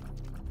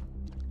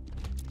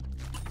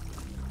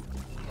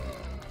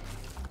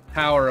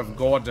 Power of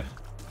God.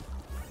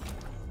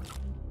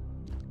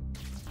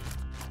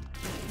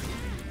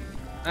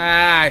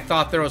 Ah, I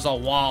thought there was a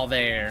wall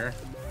there.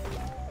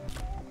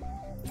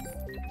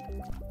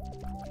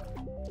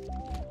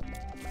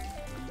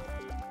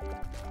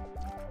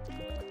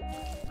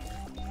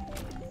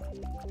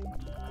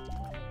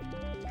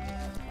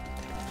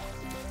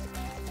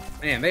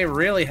 Man, they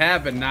really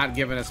have been not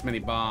giving us many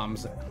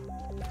bombs.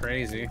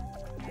 Crazy.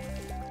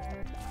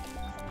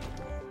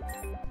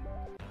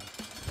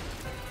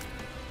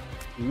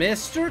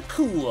 Mr.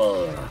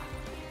 Cool.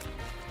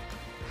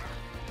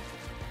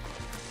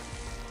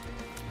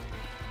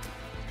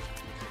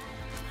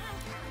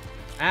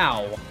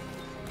 Ow.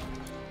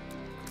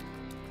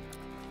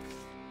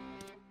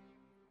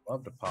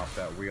 Love to pop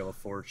that Wheel of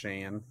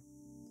Fortune.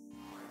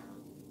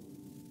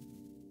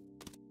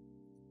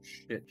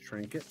 Shit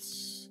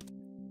trinkets.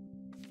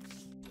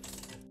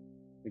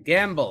 We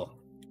gamble.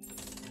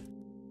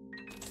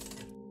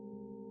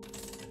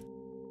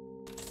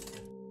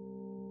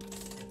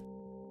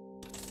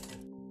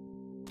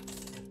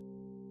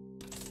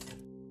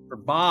 For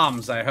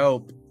bombs, I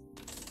hope.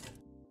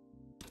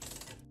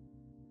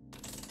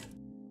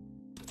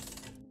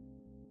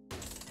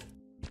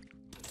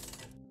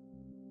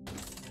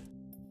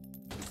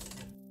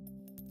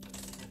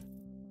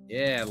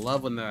 Yeah, I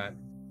love when the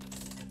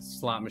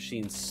slot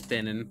machine's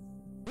spinning.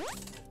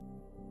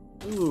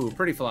 Ooh,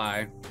 pretty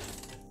fly.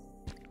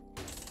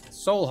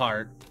 Soul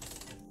Heart.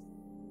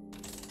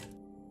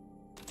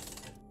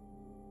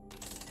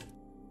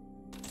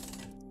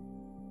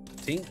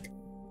 Tink.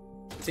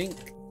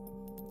 Tink.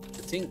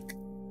 Tink.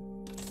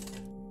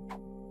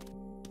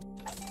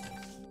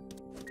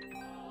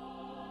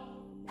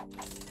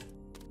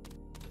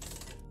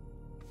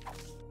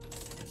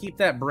 Keep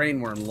that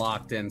brainworm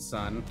locked in,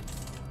 son.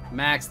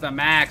 Max the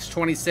max,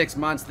 26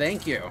 months,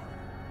 thank you.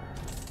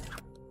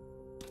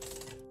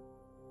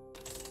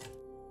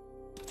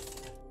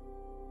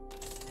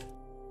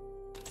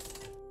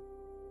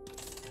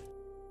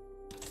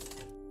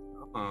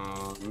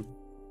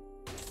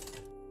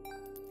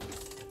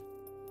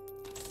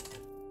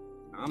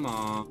 Come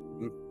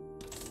on.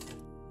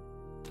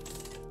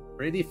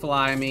 Pretty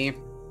fly me.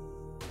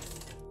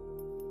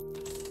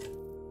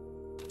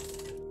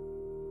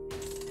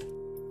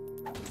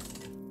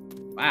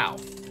 Wow.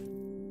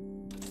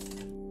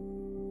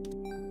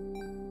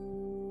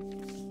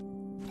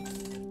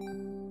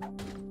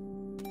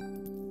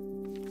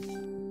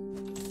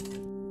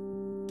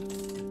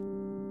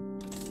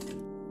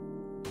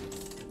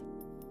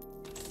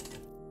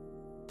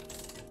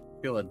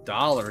 Feel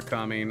 $1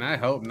 coming. I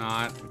hope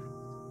not.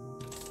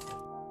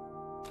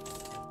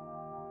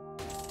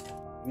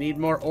 Need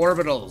more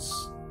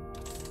orbitals.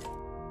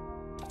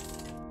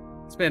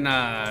 It's been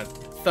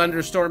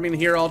thunderstorming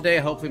here all day.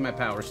 Hopefully my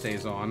power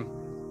stays on.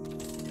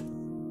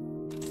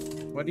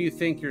 What do you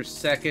think your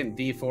second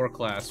D4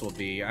 class will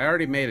be? I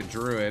already made a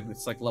druid.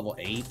 It's like level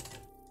 8.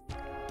 I'm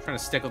trying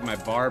to stick with my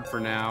barb for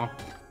now.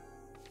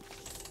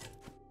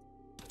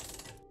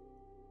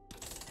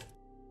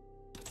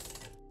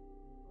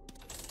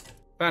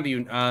 Found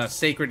a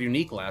sacred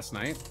unique last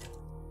night.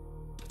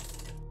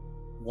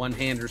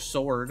 One-hander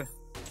sword.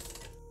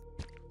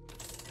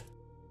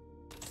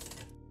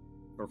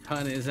 The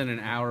run isn't an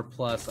hour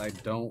plus. I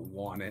don't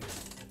want it.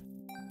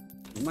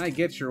 You might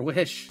get your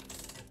wish.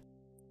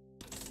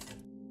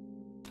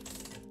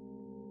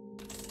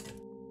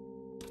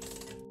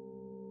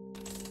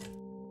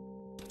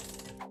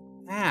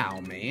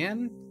 Ow,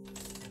 man.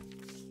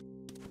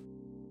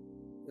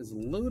 This is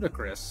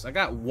ludicrous. I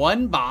got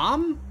one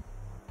bomb?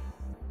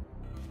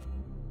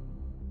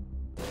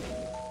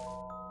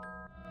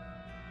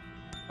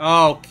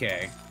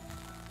 Okay.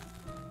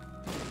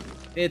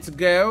 It's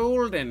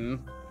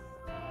golden.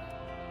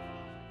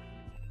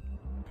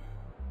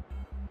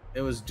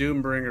 It was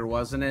Doombringer,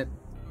 wasn't it?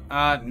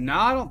 No,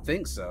 I don't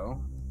think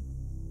so.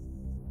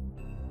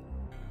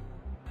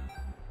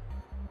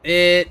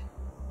 It,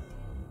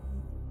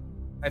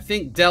 I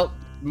think, dealt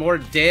more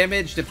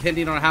damage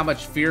depending on how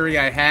much fury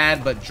I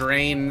had, but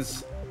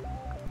drains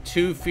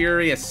 2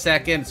 Fury a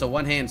second. It's a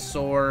one-hand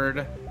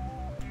sword.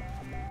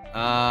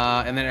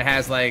 And then it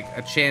has, like,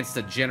 a chance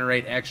to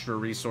generate extra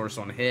resource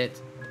on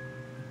hit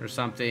or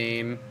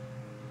something.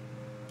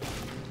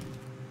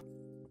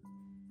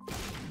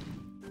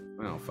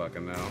 I don't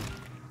fucking know.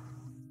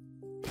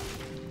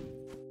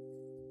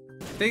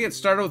 I think it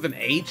started with an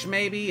H,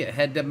 maybe?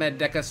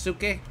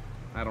 Hedemedekasuke?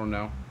 I don't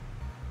know.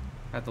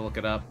 I have to look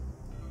it up.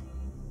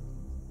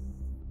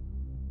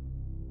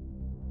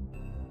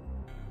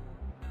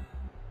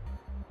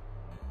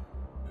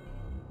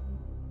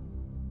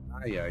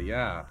 Yeah.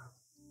 Yeah.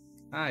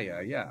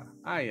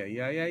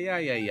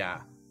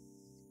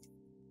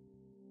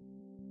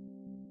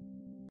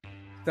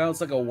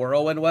 Sounds like a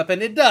whirlwind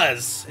weapon. It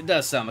does. It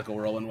does sound like a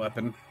whirlwind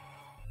weapon.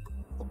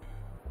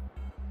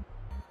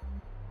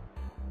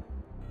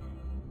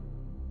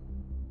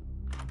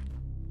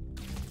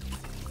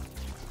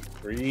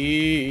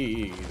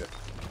 Breed.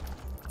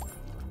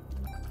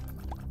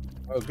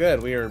 Oh,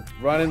 good. We are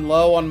running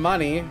low on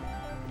money.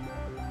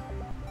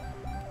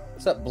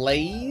 What's up,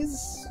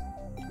 Blaze?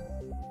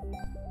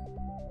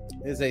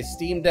 Is a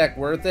Steam Deck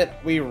worth it?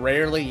 We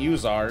rarely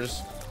use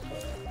ours.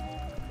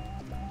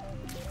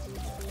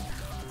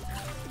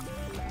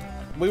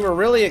 We were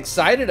really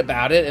excited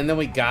about it, and then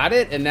we got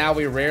it, and now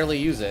we rarely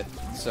use it.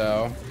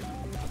 So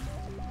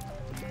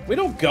we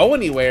don't go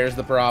anywhere is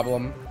the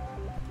problem.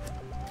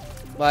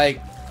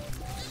 Like,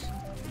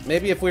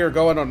 maybe if we were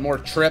going on more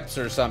trips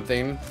or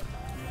something.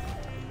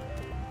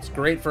 It's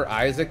great for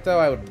Isaac, though.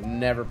 I would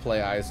never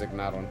play Isaac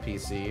not on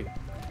PC.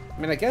 I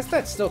mean, I guess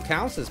that still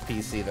counts as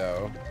PC,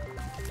 though.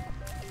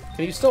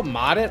 Can you still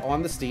mod it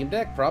on the Steam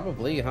Deck?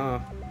 Probably, huh?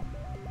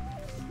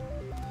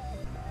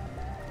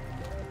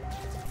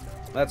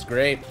 That's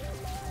great.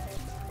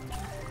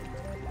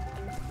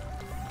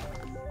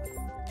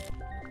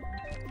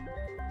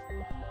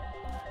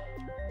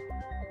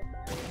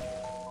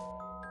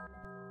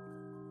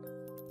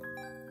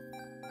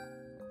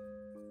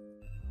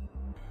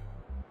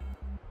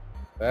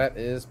 That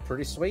is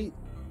pretty sweet.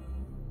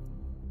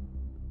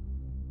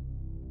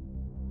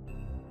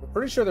 I'm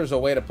pretty sure there's a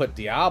way to put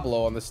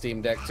Diablo on the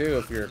Steam Deck too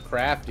if you're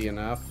crafty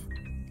enough.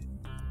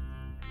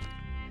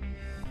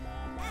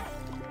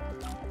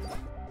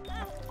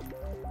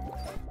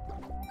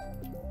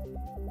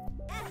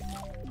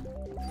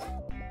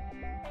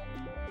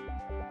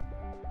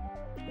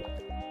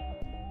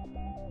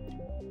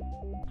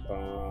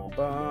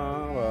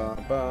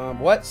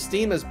 What?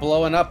 Steam is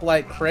blowing up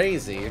like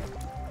crazy.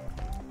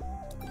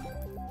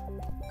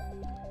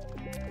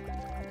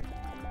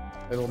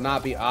 It'll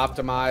not be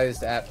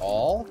optimized at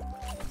all.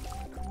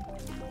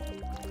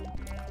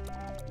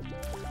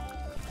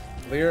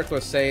 Lyric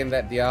was saying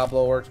that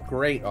Diablo worked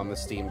great on the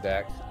Steam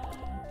Deck.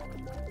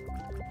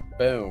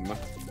 Boom.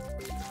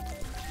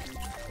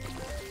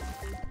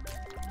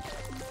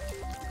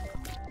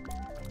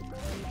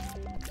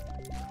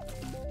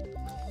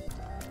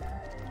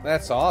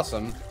 That's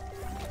awesome.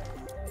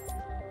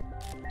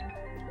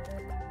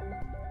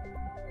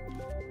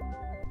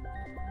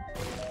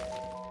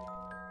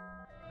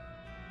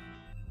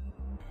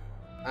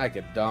 I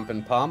could dump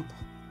and pump.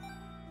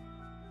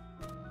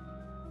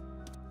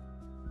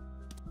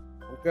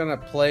 I'm gonna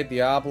play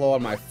Diablo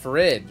on my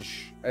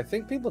fridge. I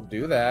think people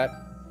do that.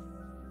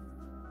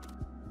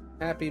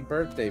 Happy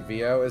birthday,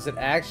 Vio. Is it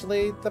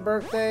actually the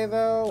birthday,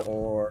 though?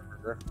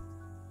 Or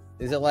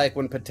is it like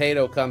when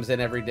Potato comes in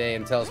every day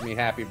and tells me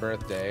happy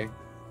birthday?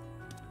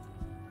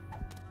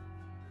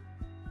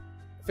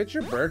 If it's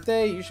your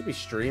birthday, you should be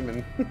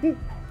streaming.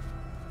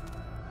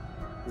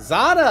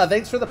 Zada,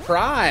 thanks for the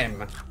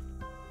Prime.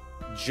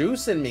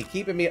 Juicing me,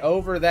 keeping me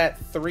over that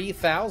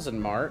 3,000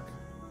 mark.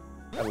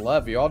 I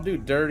love you. I'll do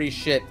dirty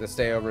shit to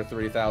stay over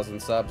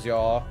 3,000 subs,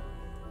 y'all.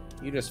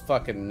 You just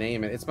fucking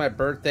name it. It's my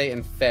birthday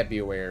in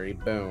February.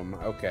 Boom.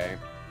 Okay.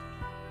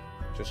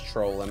 Just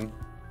trolling.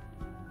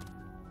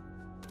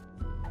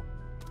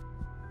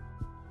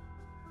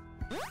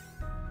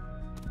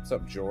 What's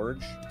up,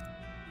 George?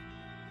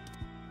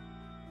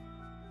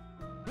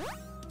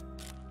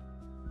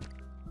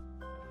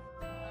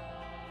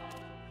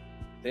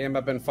 Damn,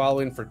 I've been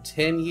following for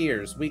 10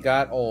 years. We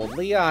got old.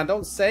 Leon,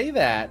 don't say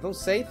that. Don't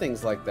say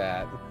things like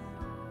that.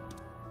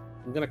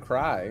 I'm gonna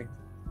cry.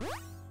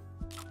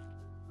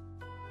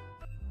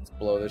 Let's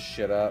blow this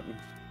shit up.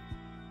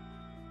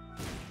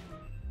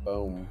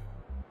 Boom.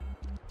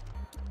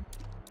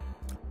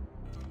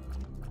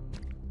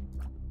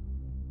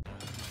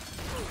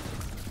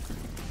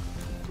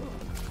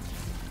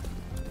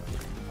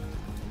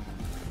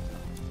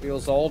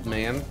 Feels old,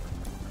 man.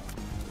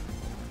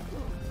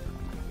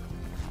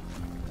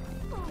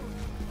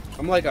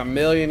 I'm like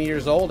 1,000,000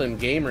 years old in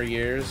gamer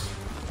years.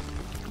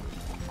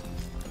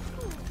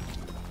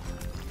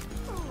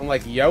 I'm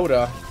like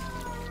Yoda.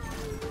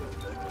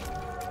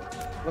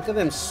 Look at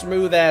them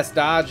smooth-ass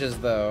dodges,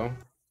 though.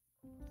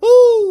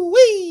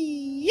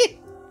 Ooh-wee!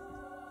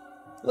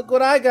 Look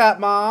what I got,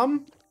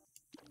 Mom!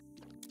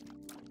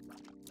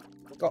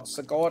 Got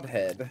a god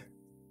head.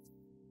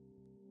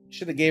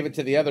 Should have gave it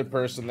to the other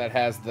person that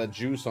has the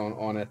juice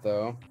on it,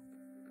 though.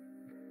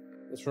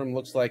 This room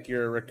looks like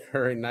your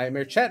recurring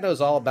nightmare. Chat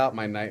knows all about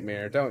my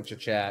nightmare, don't you,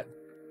 chat?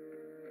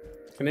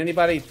 Can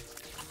anybody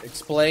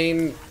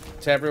explain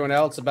to everyone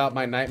else about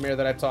my nightmare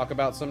that I talk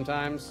about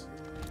sometimes?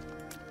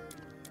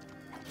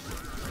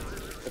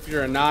 If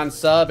you're a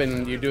non-sub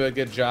and you do a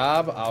good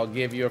job, I'll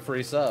give you a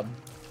free sub.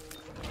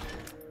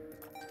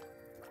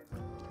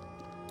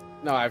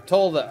 No, I've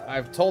told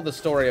the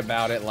story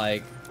about it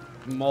like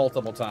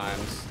multiple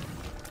times.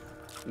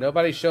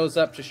 Nobody shows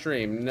up to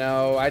stream.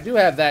 No, I do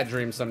have that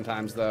dream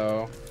sometimes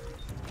though.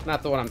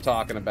 Not the one I'm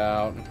talking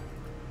about.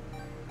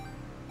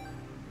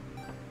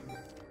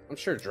 I'm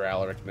sure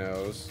Dralric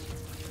knows.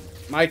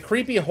 My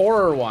creepy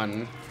horror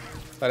one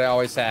that I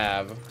always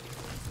have.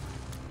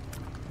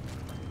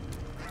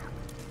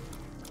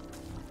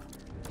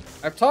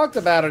 I've talked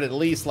about it at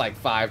least like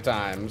 5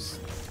 times.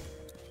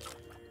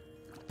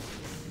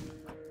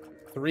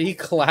 3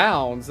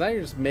 clowns. Now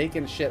you're just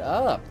making shit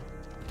up.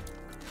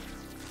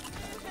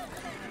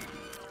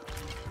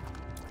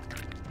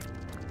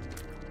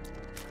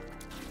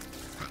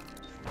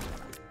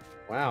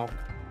 Wow.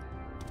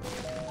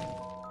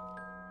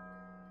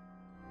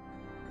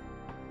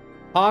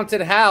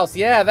 Haunted house.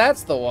 Yeah,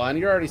 that's the one.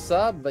 You're already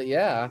subbed, but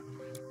yeah.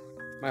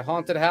 My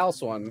haunted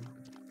house one.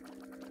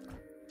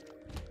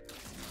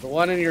 The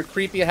one in your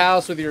creepy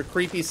house with your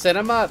creepy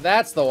cinema?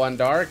 That's the one,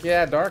 Dark.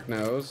 Yeah, Dark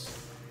knows.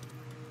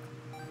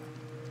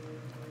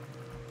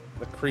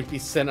 The creepy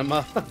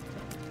cinema.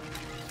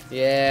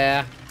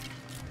 Yeah.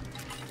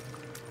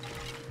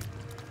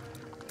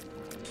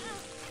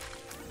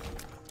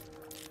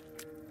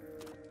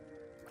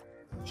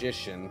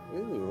 Magician.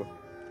 Ooh.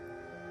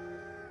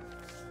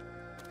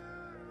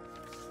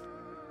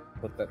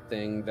 Put that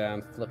thing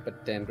down, flip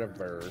it, and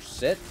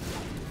reverse it.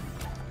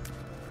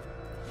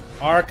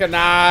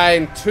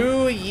 Arcanine,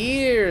 2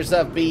 years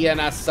of being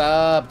a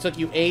sub. Took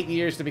you 8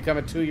 years to become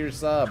a 2-year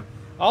sub.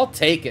 I'll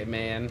take it,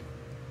 man.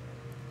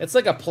 It's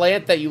like a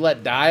plant that you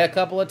let die a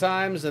couple of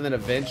times, and then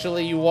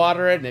eventually you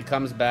water it, and it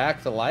comes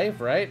back to life,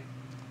 right?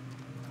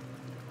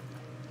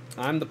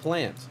 I'm the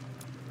plant.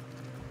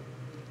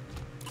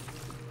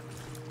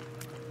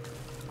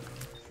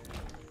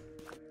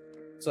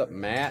 What's up,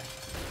 Matt?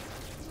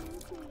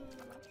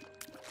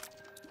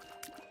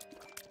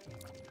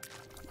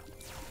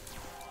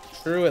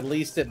 True, at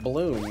least it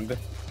bloomed.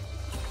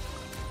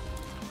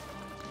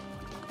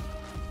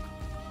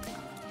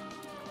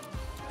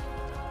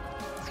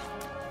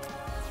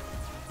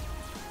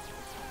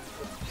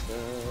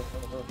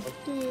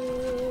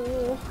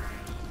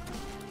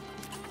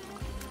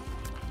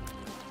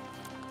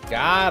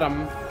 Got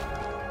him.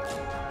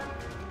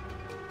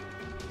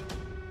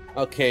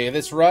 Okay,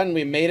 this run,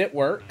 we made it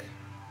work.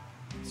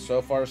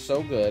 So far,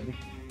 so good.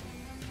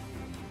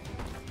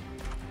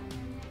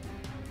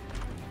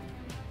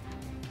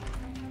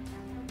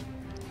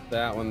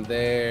 That one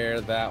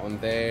there, that one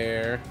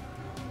there.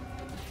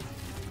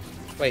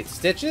 Wait,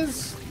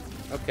 stitches?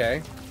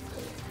 Okay.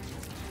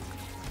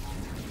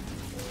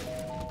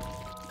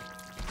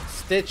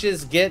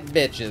 Stitches get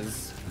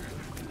bitches.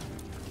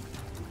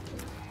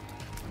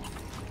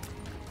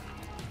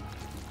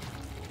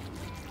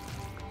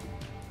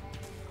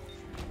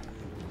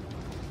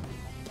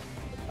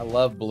 I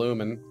love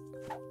blooming.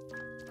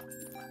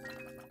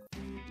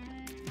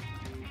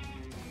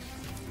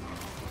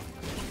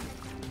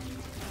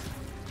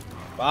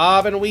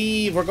 Bob and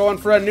weave, we're going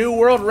for a new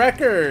world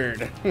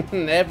record.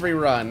 Every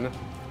run.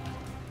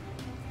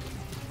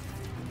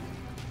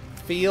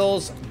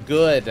 Feels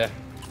good.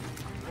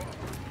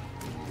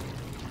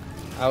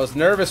 I was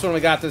nervous when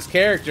we got this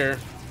character.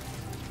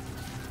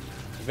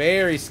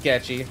 Very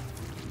sketchy.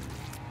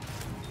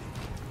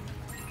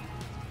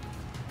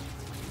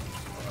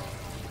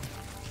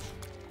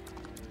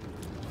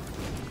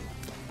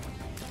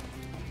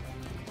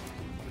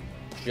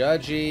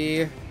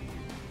 Judgy.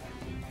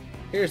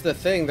 Here's the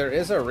thing, there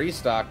is a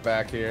restock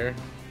back here.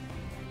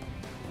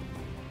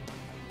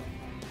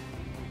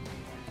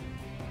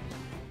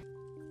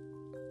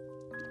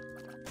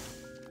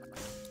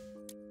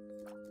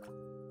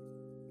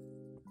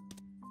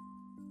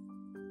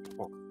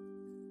 Oh.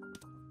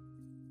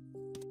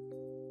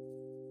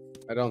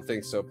 I don't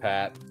think so,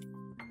 Pat.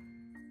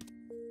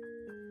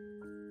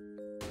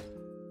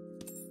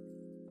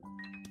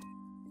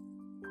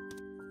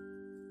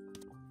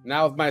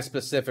 Now with my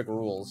specific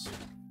rules.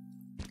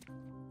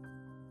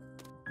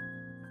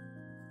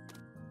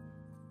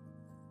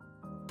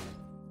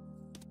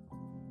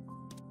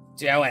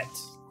 Do it.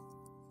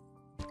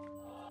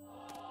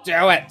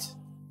 Do it.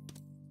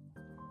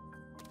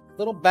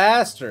 Little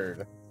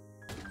bastard.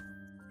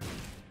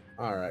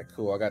 Alright,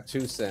 cool. I got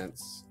 2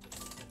 cents.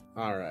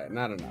 Alright,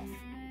 not enough.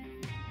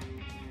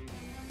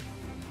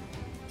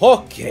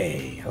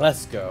 Okay,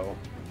 let's go.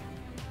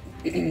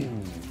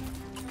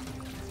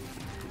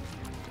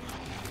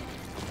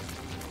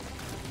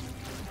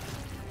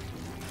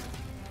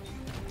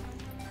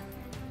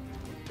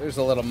 There's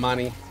a little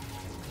money.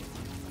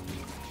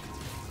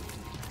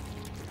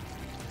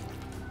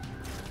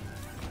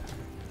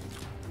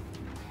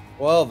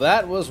 Well,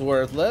 that was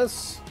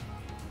worthless.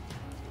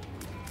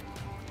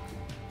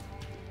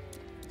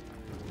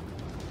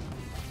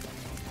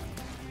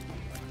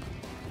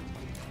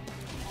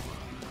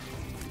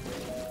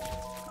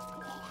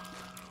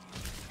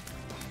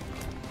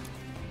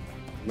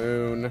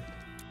 Moon.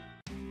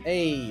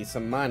 Hey,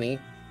 some money.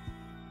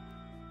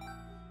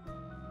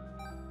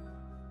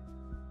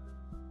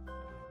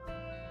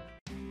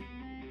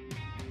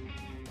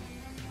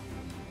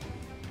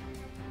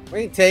 We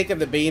ain't taking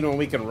the bean when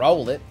we can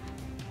roll it.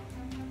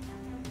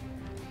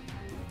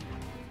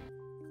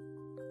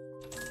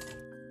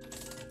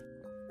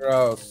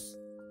 Gross.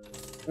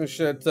 We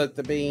should have took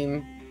the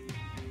bean.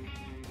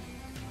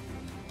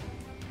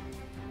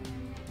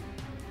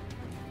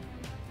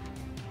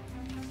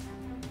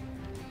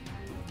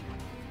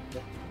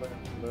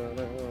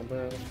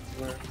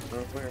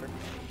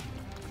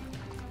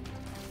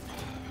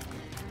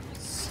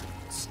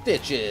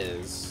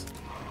 Stitches.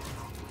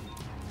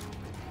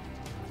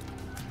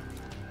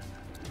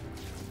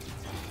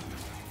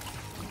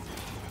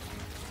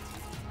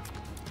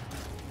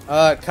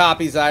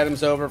 Copies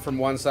items over from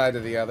one side to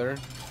the other.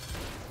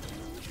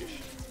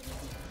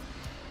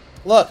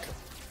 Look!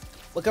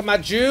 Look at my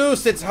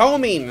juice! It's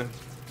homing!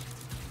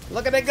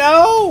 Look at it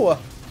go!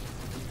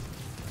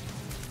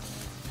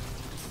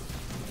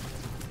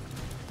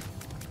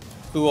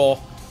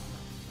 Cool.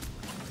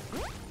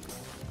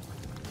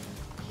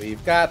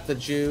 We've got the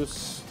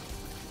juice.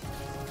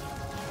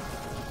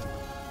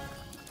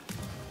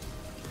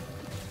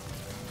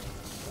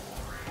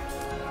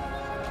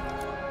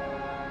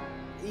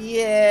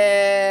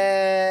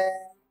 Yeah!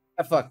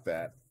 Fuck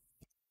that.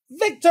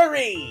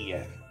 Victory!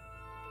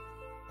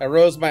 I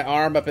rose my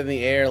arm up in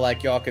the air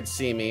like y'all could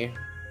see me.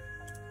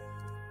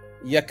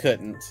 You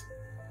couldn't.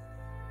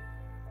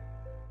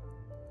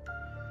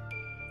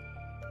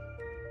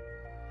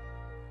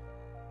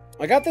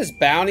 I got this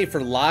bounty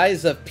for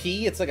Lies of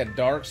P. It's like a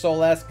Dark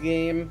Soul-esque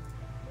game.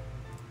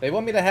 They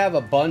want me to have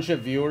a bunch of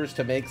viewers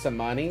to make some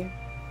money.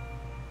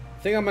 I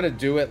think I'm going to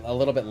do it a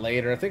little bit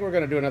later. I think we're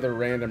going to do another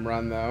random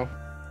run, though.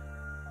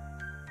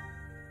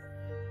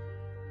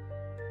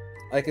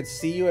 I could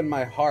see you in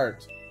my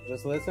heart.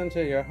 Just listen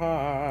to your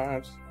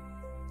heart.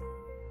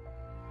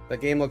 That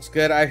game looks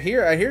good. I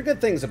hear good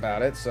things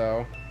about it,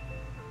 so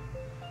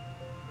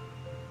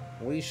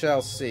we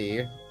shall see.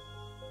 You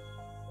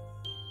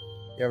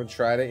haven't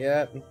tried it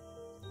yet?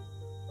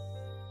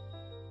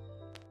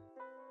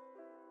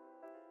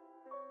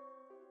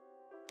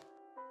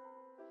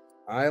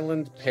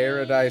 Island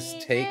Paradise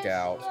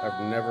Takeout.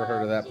 I've never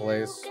heard of that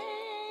place.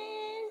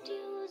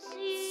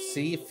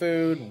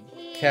 Seafood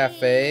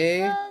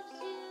Cafe?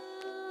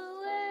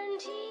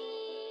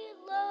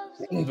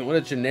 What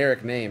a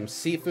generic name.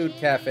 Seafood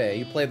Cafe.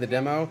 You played the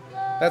demo?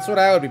 That's what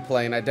I would be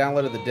playing. I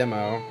downloaded the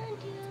demo.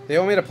 They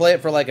want me to play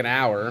it for like an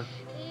hour.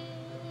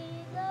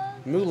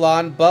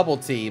 Mulan Bubble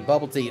Tea.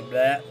 Bubble Tea.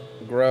 Bleh.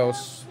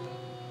 Gross.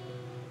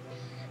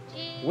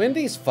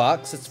 Wendy's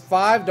fucks. It's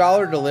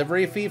 $5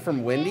 delivery fee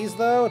from Wendy's,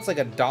 though. It's like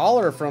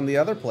 $1 from the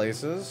other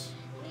places.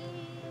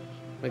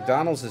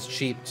 McDonald's is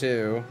cheap,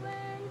 too.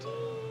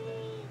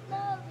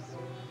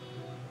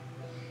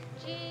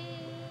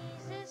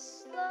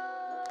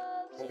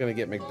 I'm gonna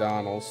get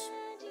McDonald's.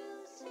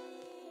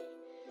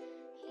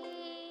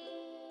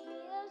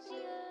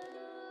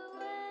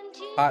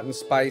 Hot and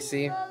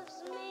spicy. I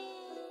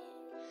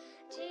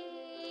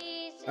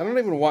don't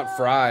even want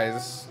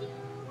fries.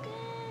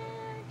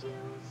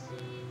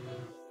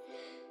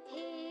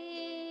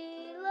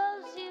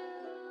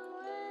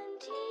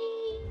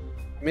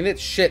 I mean,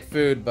 it's shit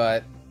food,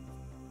 but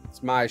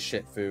it's my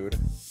shit food.